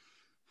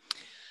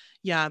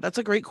 Yeah, that's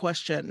a great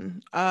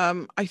question.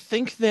 I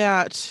think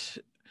that,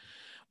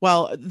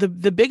 well,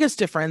 the biggest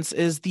difference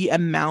is the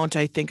amount,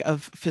 I think,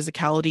 of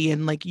physicality.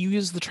 And like you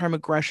used the term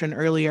aggression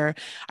earlier,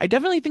 I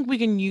definitely think we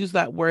can use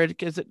that word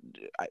because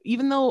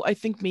even though I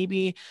think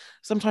maybe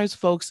sometimes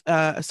folks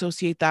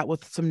associate that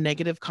with some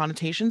negative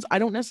connotations, I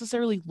don't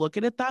necessarily look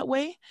at it that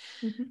way.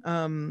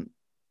 Mm-hmm.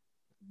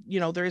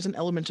 There is an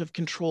element of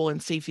control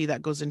and safety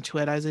that goes into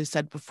it. As I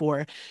said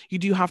before, you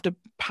do have to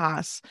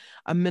pass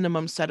a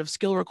minimum set of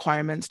skill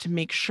requirements to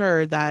make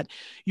sure that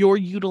you're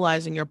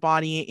utilizing your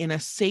body in a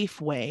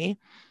safe way,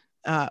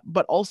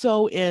 but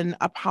also in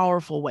a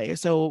powerful way.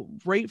 So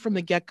right from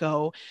the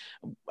get-go,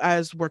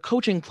 as we're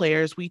coaching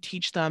players, we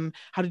teach them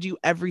how to do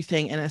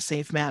everything in a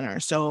safe manner.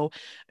 So,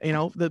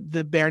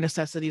 the bare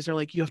necessities are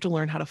like, you have to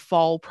learn how to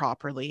fall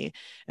properly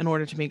in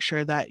order to make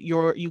sure that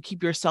you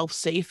keep yourself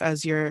safe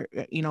as you're,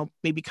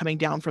 maybe coming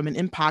down from an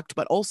impact,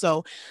 but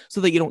also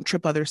so that you don't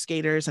trip other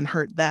skaters and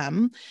hurt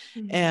them.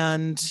 Mm-hmm.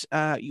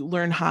 And you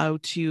learn how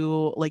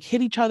to like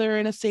hit each other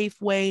in a safe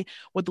way,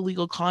 what the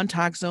legal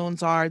contact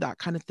zones are, that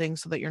kind of thing,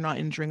 so that you're not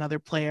injuring other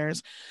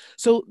players.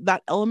 So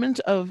that element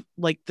of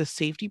like the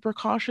safety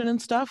precaution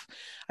and stuff,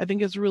 I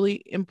think is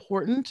really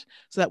important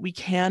so that we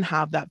can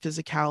have that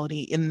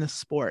physicality in the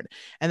sport.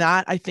 And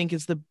that, I think,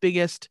 is the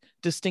biggest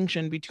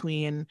distinction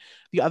between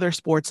the other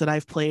sports that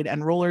I've played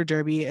and roller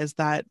derby, is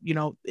that,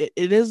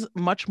 it is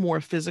much more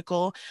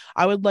physical.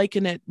 I would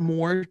liken it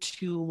more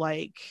to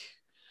like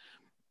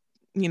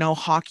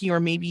hockey or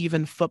maybe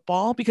even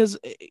football, because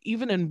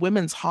even in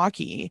women's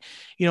hockey,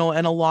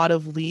 and a lot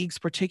of leagues,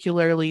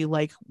 particularly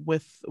like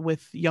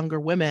with younger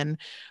women,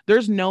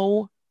 there's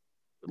no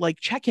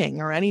like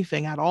checking or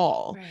anything at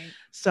all. Right.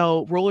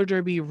 So roller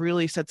derby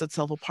really sets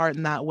itself apart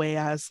in that way,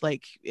 as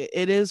like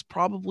it is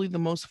probably the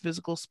most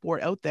physical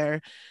sport out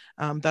there,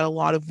 that a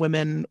lot of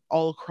women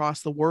all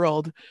across the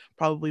world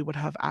probably would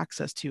have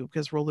access to,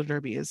 because roller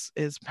derby is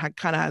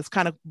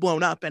kind of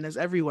blown up and is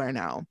everywhere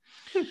now.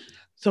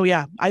 So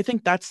yeah, I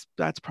think that's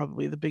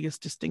probably the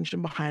biggest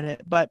distinction behind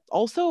it. But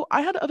also,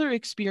 I had other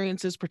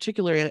experiences,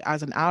 particularly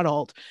as an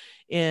adult,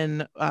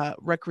 in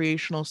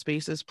recreational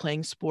spaces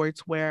playing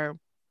sports, where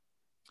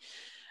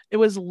it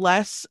was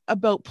less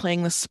about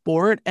playing the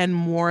sport and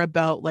more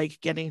about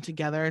like getting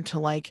together to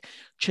like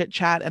chit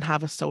chat and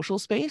have a social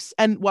space.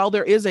 And while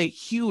there is a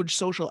huge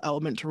social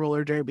element to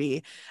roller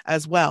derby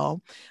as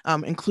well,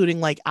 including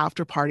like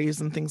after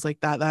parties and things like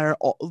that, that are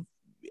all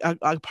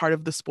a part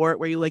of the sport,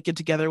 where you like get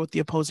together with the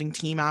opposing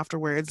team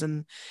afterwards,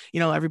 and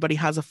everybody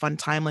has a fun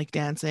time like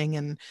dancing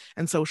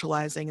and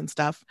socializing and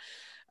stuff.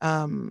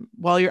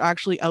 While you're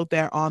actually out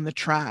there on the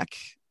track,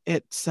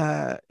 it's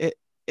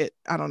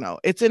I don't know,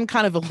 it's in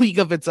kind of a league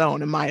of its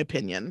own, in my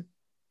opinion.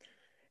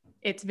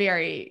 It's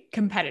very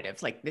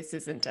competitive. Like this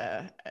isn't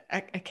a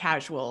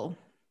casual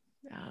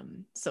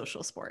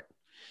social sport.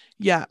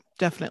 Yeah,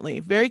 definitely.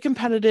 Very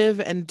competitive,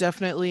 and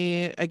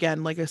definitely,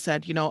 again, like I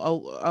said,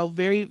 a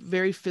very,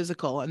 very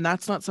physical. And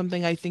that's not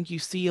something I think you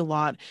see a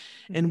lot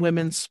in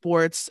women's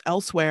sports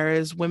elsewhere,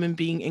 is women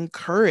being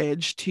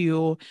encouraged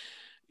to,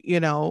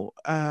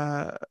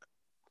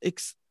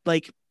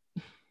 like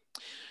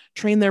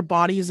train their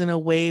bodies in a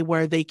way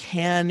where they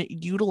can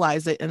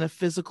utilize it in a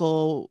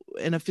physical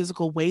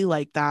way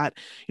like that,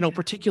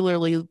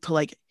 particularly to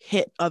like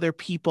hit other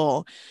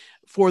people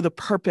for the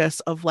purpose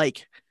of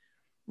like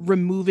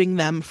removing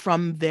them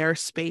from their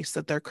space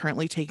that they're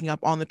currently taking up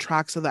on the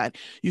track, so that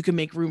you can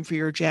make room for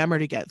your jammer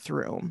to get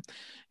through.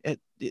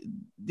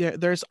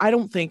 There's, I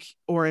don't think,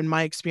 or in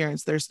my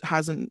experience, there's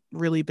hasn't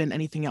really been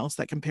anything else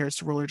that compares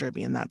to roller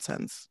derby in that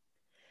sense.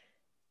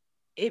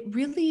 It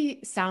really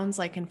sounds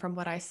like, and from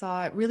what I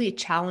saw, it really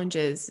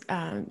challenges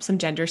some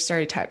gender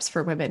stereotypes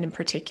for women in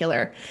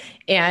particular,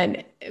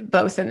 and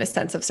both in the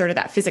sense of sort of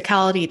that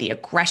physicality, the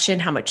aggression,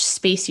 how much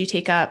space you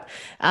take up.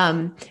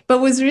 But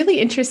was really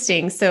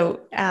interesting.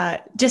 So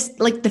just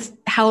like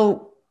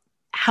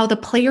how the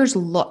players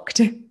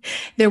looked.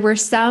 There were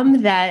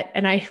some that,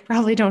 and I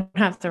probably don't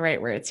have the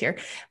right words here,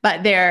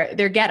 but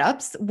their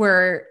get-ups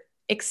were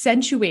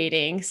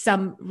accentuating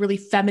some really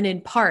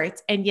feminine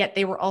parts, and yet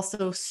they were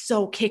also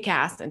so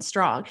kick-ass and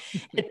strong.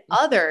 And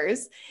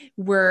others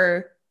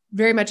were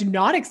very much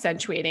not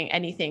accentuating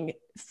anything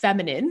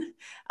feminine,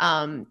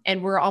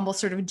 and were almost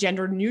sort of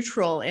gender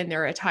neutral in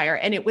their attire.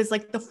 And it was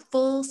like the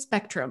full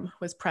spectrum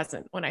was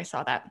present when I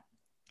saw that,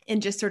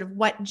 and just sort of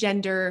what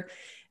gender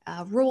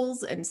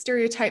roles and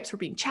stereotypes were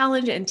being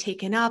challenged and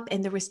taken up.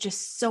 And there was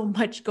just so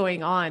much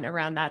going on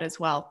around that as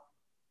well.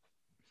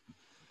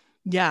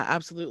 Yeah,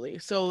 absolutely.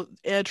 So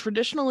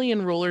traditionally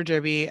in roller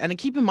derby, and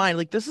keep in mind,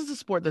 like this is a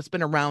sport that's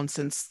been around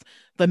since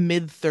the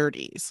mid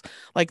 30s.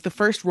 Like the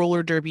first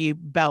roller derby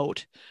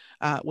bout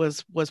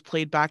was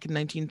played back in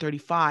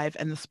 1935,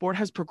 and the sport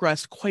has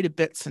progressed quite a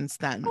bit since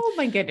then. Oh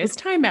my goodness,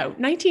 time out.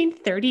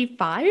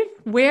 1935?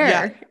 Where?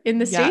 Yeah, in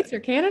the States or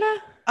Canada?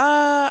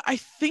 I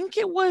think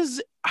it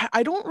was,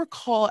 I don't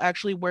recall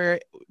actually where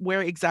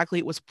exactly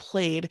it was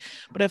played,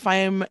 but if I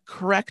am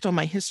correct on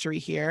my history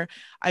here,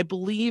 I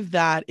believe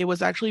that it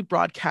was actually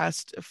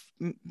broadcast.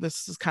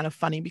 This is kind of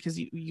funny because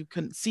you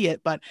couldn't see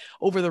it, but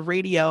over the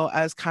radio,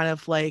 as kind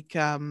of like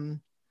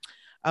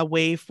a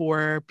way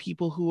for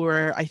people who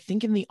were, I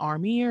think, in the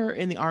army or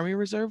in the army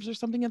reserves or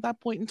something at that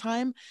point in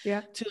time,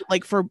 to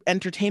like for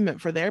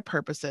entertainment for their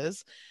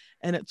purposes.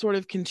 And it sort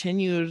of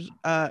continued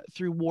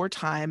through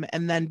wartime,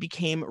 and then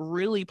became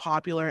really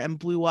popular and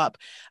blew up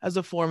as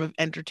a form of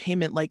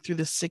entertainment, like through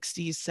the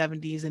 60s,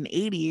 70s, and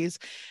 80s.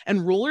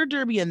 And roller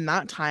derby in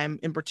that time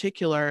in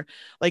particular,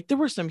 like there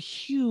were some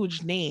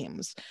huge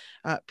names.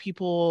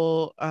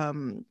 People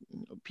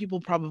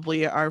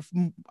probably are,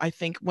 I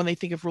think, when they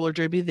think of roller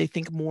derby, they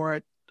think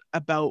more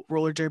about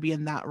roller derby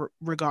in that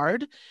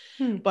regard.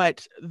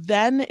 But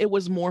then it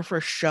was more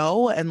for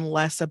show and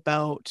less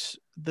about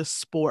the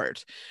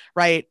sport,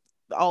 right?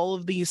 All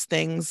of these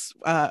things,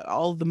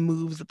 all of the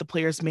moves that the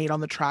players made on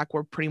the track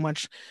were pretty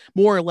much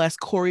more or less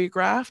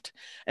choreographed.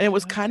 And it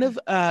was kind of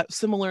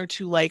similar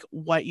to like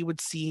what you would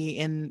see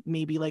in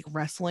maybe like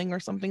wrestling or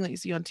something that you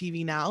see on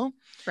TV now,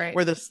 right,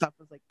 where the stuff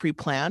was like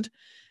pre-planned.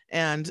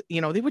 And,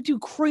 they would do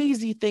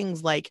crazy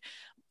things like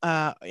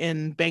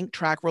in bank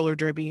track roller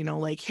derby,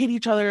 like hit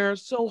each other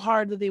so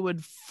hard that they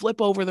would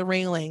flip over the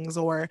railings,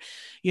 or,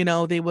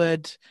 they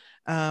would,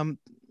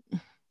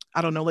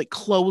 I don't know, like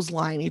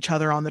clothesline each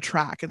other on the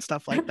track and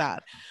stuff like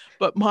that.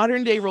 But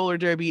modern day roller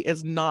derby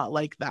is not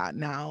like that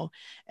now.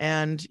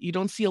 And you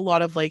don't see a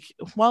lot of like,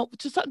 well,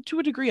 just to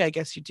a degree, I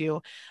guess you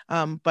do.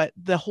 But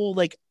the whole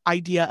like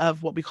idea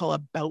of what we call a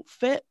bout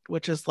fit,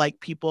 which is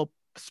like people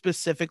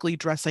specifically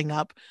dressing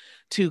up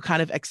to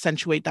kind of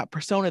accentuate that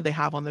persona they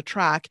have on the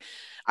track,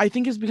 I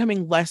think is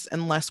becoming less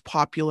and less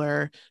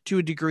popular to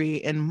a degree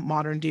in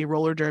modern day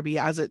roller derby,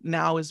 as it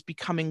now is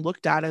becoming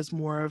looked at as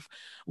more of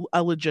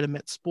a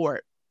legitimate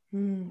sport.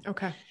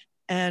 Okay.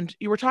 And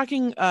you were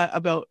talking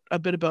about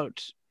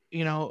the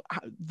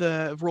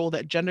role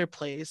that gender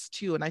plays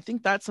too, and I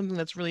think that's something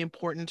that's really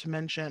important to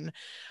mention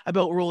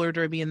about roller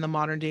derby in the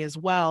modern day as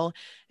well,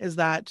 is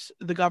that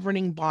the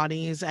governing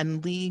bodies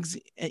and leagues,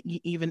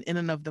 even in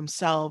and of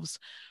themselves,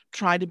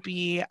 try to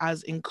be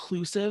as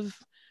inclusive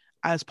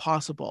as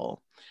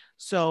possible.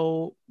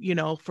 So,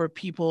 for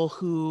people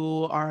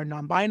who are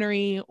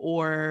non-binary,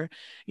 or,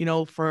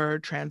 for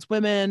trans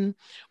women,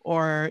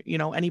 or,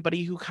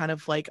 anybody who kind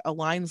of like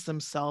aligns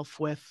themselves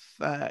with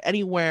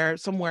anywhere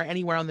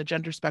on the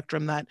gender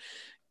spectrum that,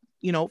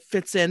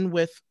 fits in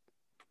with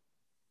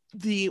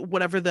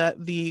whatever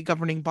the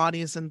governing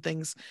bodies and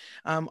things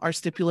are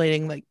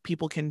stipulating, like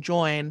people can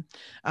join.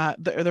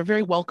 They're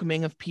very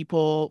welcoming of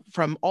people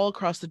from all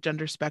across the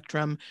gender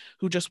spectrum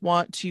who just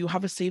want to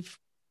have a safe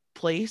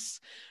place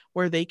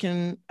where they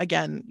can,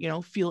 again,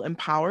 feel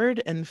empowered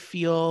and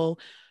feel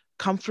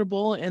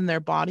comfortable in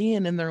their body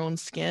and in their own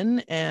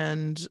skin,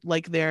 and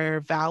like they're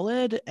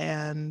valid.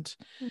 And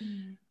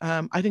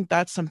I think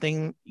that's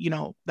something,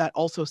 that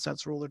also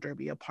sets roller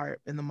derby apart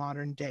in the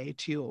modern day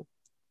too.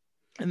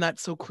 And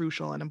that's so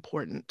crucial and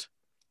important.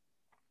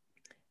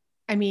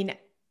 I mean,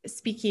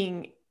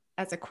 speaking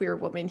as a queer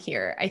woman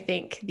here, I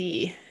think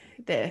the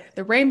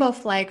rainbow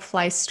flag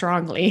flies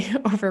strongly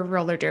over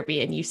roller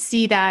derby, and you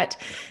see that,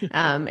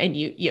 and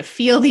you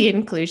feel the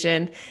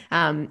inclusion,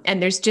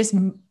 and there's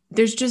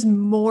just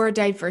more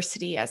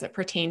diversity as it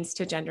pertains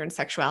to gender and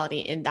sexuality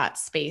in that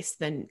space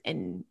than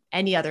in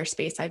any other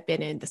space I've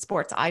been in, the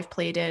sports I've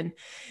played in.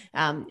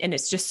 And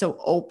it's just so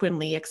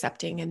openly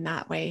accepting in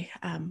that way,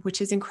 which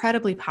is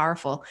incredibly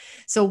powerful.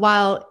 So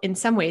while in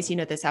some ways,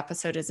 this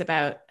episode is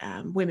about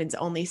women's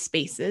only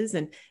spaces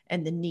and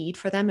the need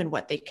for them and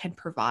what they can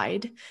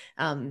provide,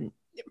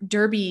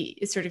 derby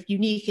is sort of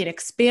unique in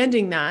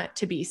expanding that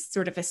to be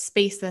sort of a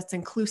space that's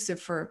inclusive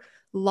for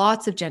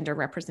lots of gender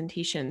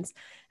representations.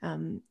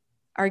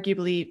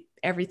 Arguably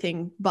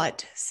everything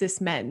but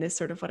cis men is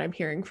sort of what I'm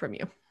hearing from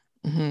you.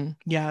 Mm-hmm.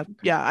 Yeah.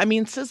 I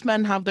mean, cis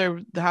men have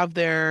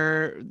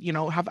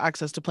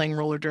access to playing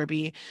roller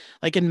derby,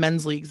 like in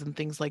men's leagues and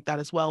things like that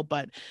as well.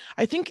 But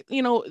I think,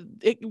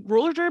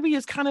 roller derby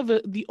is kind of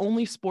the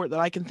only sport that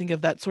I can think of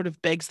that sort of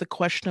begs the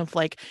question of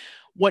like,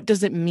 what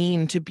does it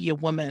mean to be a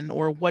woman,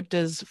 or what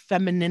does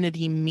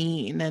femininity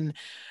mean? And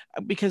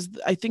because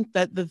I think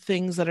that the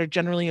things that are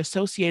generally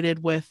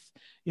associated with,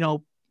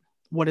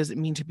 what does it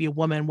mean to be a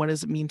woman? What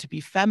does it mean to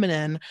be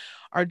feminine?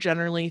 Are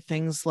generally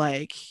things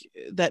like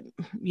that,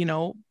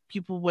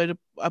 people would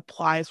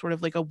apply sort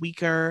of like a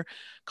weaker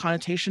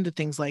connotation to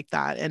things like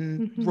that.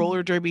 And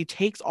roller derby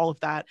takes all of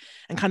that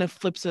and kind of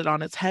flips it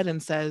on its head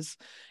and says,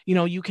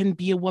 you can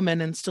be a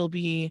woman and still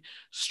be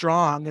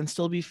strong and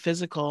still be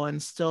physical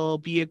and still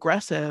be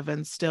aggressive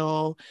and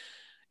still,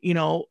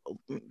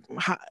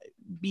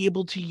 be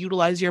able to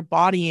utilize your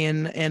body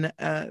in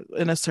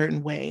a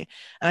certain way.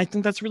 And I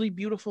think that's really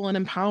beautiful and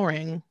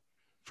empowering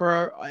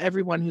for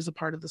everyone who's a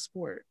part of the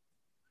sport.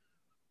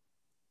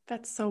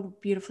 That's so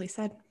beautifully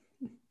said.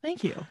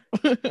 Thank you.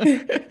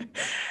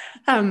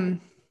 And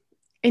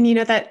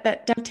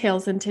that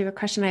dovetails into a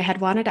question I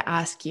had wanted to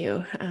ask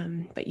you,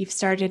 but you've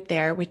started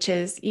there, which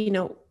is,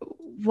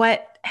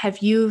 what have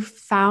you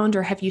found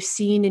or have you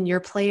seen in your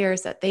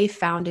players that they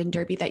found in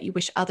derby that you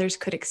wish others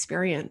could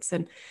experience?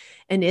 And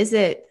is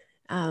it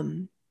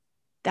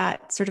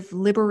that sort of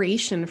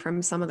liberation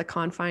from some of the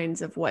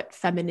confines of what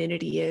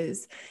femininity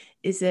is?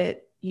 Is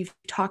it, you've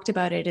talked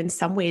about it in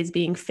some ways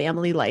being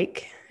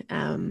family-like?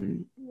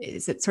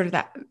 Is it sort of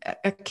that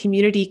a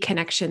community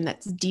connection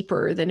that's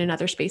deeper than in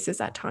other spaces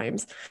at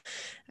times?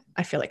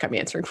 I feel like I'm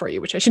answering for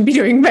you, which I shouldn't be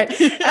doing, but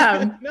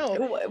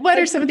no. What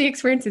are some of the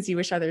experiences you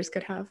wish others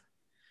could have?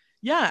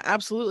 Yeah,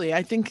 absolutely.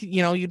 I think,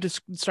 you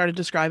just started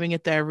describing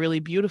it there really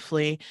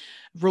beautifully.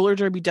 Roller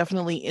derby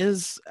definitely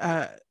is,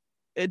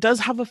 it does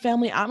have a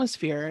family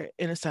atmosphere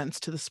in a sense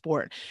to the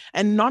sport,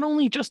 and not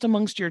only just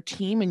amongst your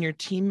team and your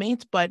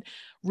teammates, but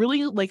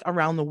really like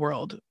around the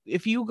world.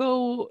 If you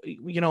go,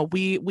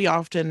 we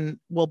often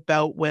will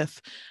bout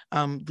with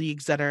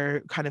leagues that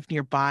are kind of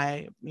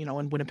nearby,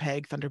 in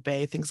Winnipeg, Thunder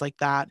Bay, things like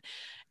that.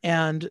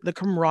 And the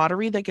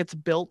camaraderie that gets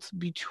built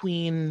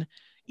between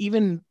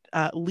even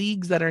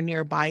leagues that are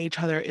nearby each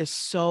other is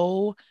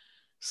so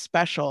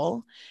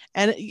special.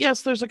 And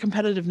yes, there's a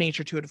competitive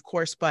nature to it, of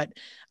course, but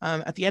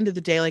at the end of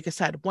the day, like I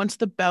said, once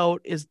the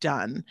bout is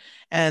done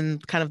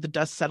and kind of the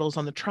dust settles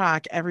on the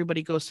track,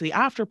 everybody goes to the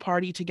after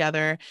party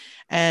together,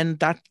 and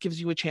that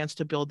gives you a chance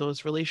to build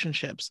those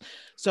relationships.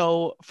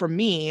 So for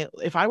me,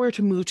 if I were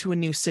to move to a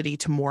new city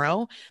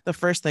tomorrow, the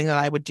first thing that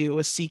I would do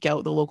is seek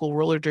out the local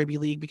roller derby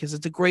league, because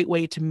it's a great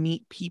way to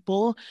meet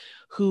people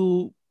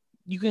who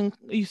you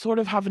sort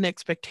of have an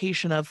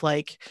expectation of,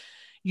 like,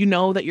 you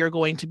know that you're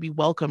going to be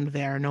welcomed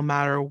there no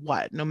matter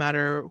what, no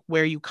matter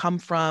where you come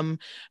from,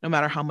 no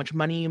matter how much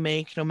money you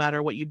make, no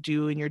matter what you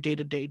do in your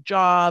day-to-day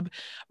job,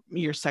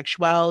 your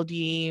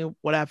sexuality,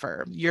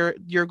 whatever.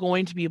 You're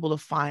going to be able to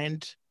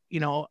find,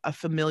 a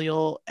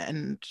familial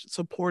and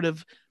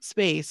supportive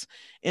space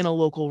in a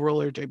local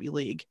roller derby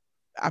league.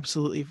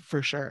 Absolutely,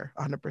 for sure,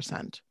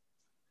 100%.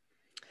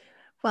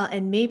 Well,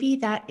 and maybe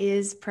that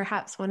is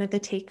perhaps one of the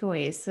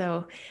takeaways.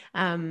 So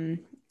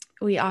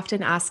we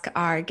often ask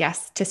our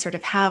guests to sort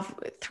of have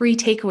 3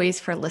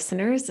 takeaways for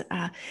listeners.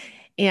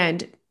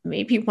 And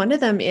maybe one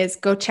of them is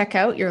go check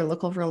out your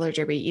local roller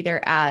derby,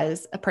 either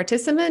as a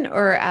participant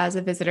or as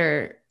a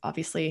visitor,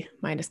 obviously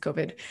minus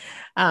COVID,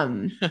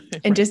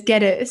 and just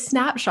get a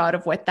snapshot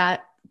of what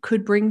that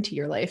could bring to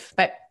your life.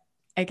 But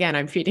again,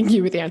 I'm feeding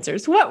you with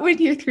answers. What would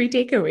your 3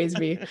 takeaways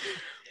be?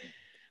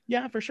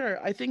 Yeah, for sure.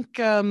 I think,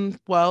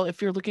 well,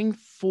 if you're looking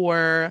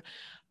for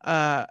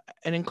an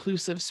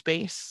inclusive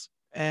space,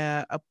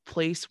 a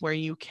place where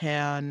you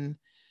can,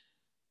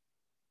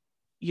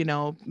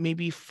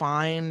 maybe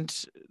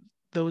find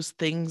those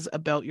things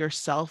about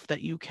yourself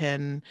that you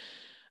can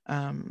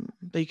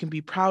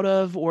be proud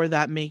of, or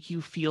that make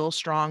you feel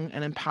strong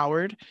and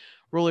empowered,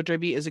 roller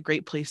derby is a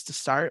great place to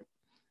start.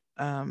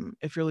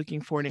 If you're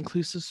looking for an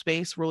inclusive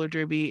space, roller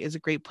derby is a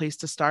great place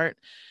to start.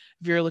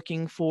 If you're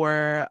looking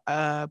for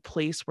a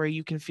place where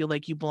you can feel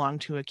like you belong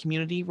to a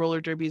community, roller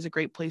derby is a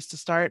great place to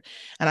start.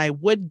 And I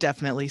would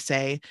definitely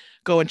say,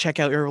 go and check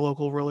out your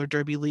local roller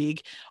derby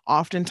league.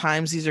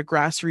 Oftentimes, these are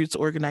grassroots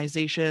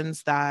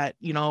organizations that,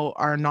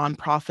 are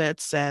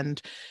nonprofits,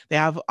 and they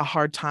have a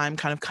hard time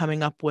kind of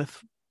coming up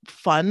with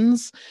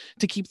funds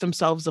to keep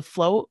themselves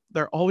afloat.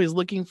 They're always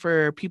looking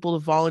for people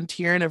to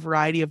volunteer in a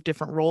variety of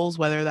different roles,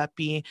 whether that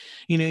be,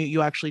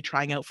 you actually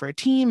trying out for a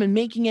team and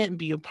making it and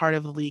be a part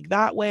of the league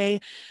that way,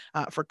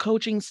 for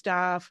coaching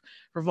staff,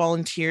 for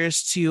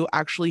volunteers to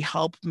actually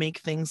help make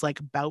things like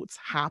bouts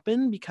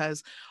happen,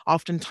 because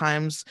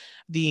oftentimes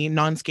the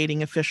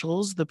non-skating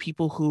officials, the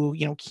people who,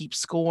 keep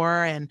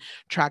score and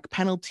track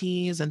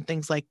penalties and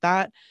things like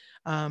that,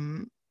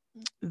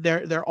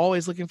 they're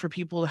always looking for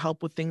people to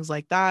help with things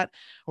like that,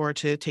 or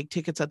to take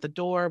tickets at the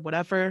door,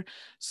 whatever.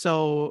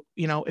 So,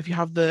 if you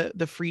have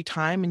the free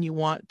time and you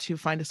want to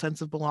find a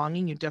sense of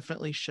belonging, you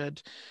definitely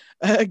should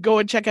go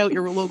and check out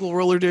your local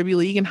roller derby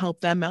league and help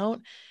them out.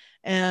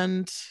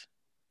 And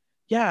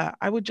yeah,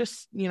 I would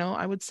just,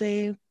 I would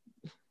say,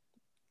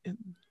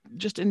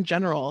 just in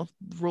general,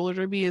 roller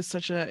derby is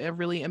such a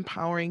really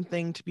empowering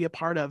thing to be a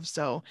part of.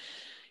 So,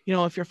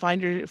 if you're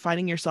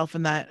finding yourself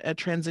in that a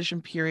transition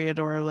period,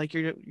 or like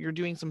you're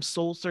doing some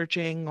soul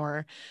searching,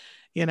 or,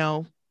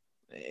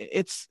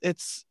 it's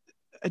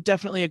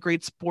definitely a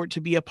great sport to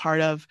be a part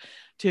of,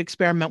 to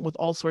experiment with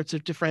all sorts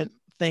of different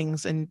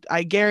things. And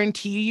I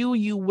guarantee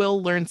you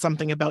will learn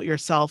something about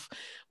yourself,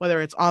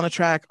 whether it's on the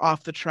track,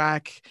 off the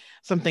track,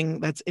 something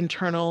that's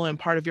internal and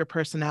part of your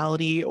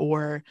personality,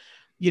 or,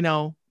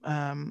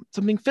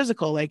 something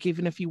physical, like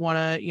even if you want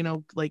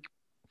to, like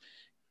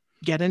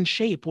get in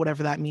shape,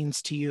 whatever that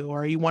means to you,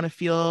 or you want to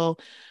feel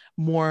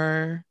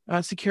more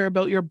secure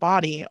about your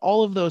body.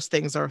 All of those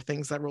things are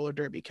things that roller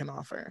derby can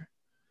offer.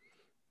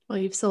 Well,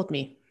 you've sold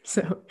me.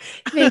 So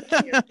thank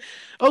you.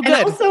 Oh, good.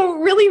 And also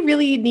really,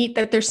 really neat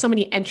that there's so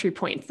many entry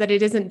points, that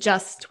it isn't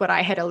just what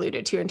I had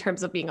alluded to in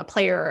terms of being a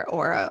player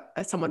or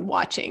someone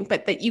watching,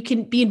 but that you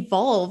can be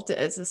involved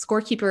as a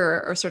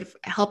scorekeeper or sort of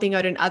helping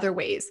out in other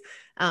ways,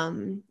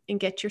 and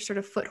get your sort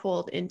of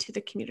foothold into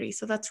the community.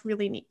 So that's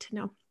really neat to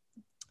know.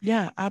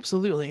 Yeah,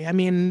 absolutely. I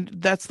mean,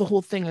 that's the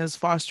whole thing, is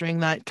fostering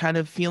that kind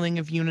of feeling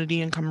of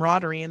unity and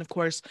camaraderie. And of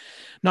course,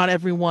 not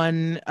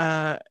everyone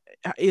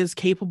is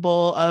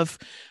capable of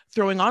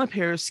throwing on a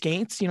pair of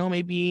skates.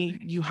 Maybe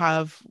you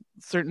have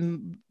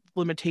certain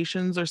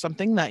limitations or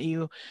something that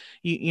you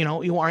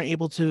aren't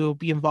able to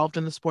be involved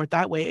in the sport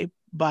that way.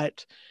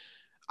 But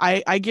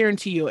I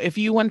guarantee you, if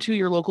you went to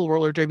your local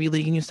roller derby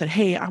league and you said,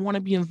 hey, I want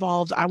to be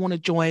involved, I want to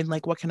join,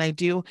 like, what can I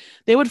do?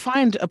 They would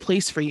find a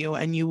place for you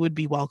and you would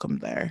be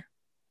welcomed there.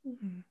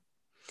 Mm-hmm.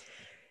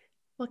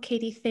 Well,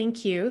 Katie,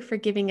 thank you for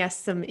giving us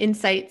some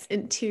insights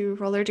into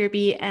roller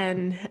derby,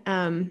 and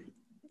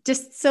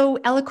just so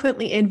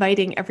eloquently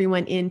inviting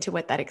everyone into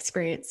what that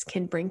experience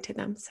can bring to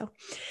them. So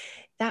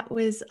that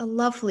was a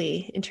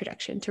lovely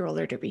introduction to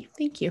roller derby.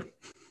 Thank you.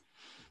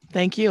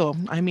 Thank you.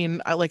 I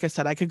mean, like I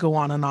said, I could go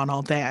on and on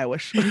all day. I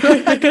wish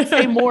I could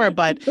say more,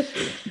 but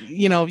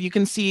you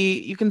can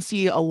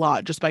see a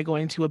lot just by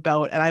going to a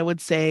bout. And I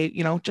would say,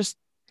 just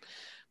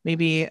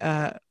maybe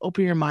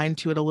open your mind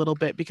to it a little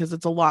bit, because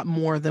it's a lot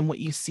more than what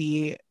you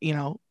see,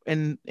 in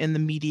the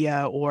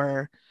media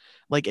or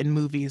like in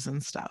movies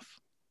and stuff.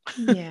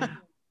 Yeah,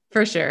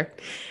 for sure.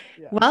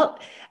 Yeah. Well,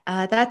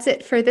 that's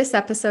it for this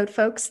episode,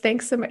 folks.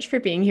 Thanks so much for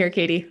being here,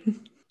 Katie.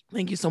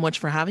 Thank you so much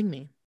for having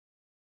me.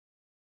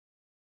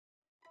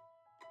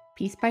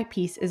 Piece by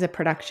Piece is a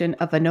production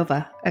of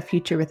ANOVA, A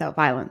Future Without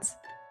Violence.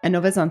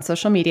 ANOVA's on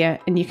social media,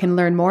 and you can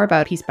learn more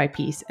about Piece by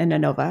Piece and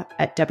ANOVA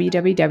at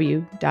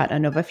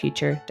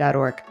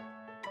www.anovafuture.org.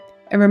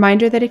 A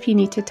reminder that if you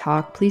need to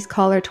talk, please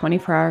call our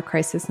 24-hour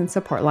crisis and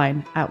support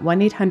line at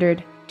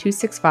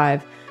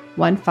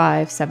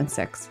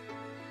 1-800-265-1576.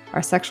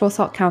 Our sexual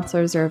assault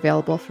counselors are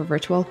available for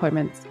virtual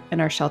appointments, and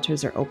our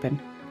shelters are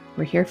open.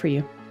 We're here for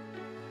you.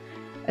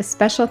 A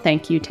special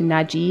thank you to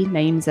Naji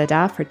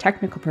Naeemzadeh for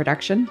technical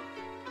production,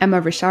 Emma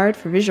Richard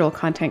for visual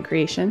content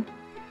creation,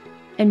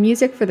 and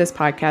music for this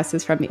podcast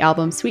is from the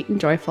album Sweet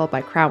and Joyful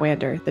by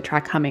Crowander, the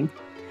track Humming.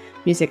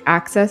 Music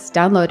access,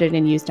 downloaded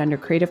and used under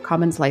Creative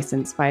Commons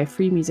license via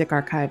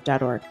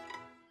freemusicarchive.org.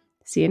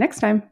 See you next time.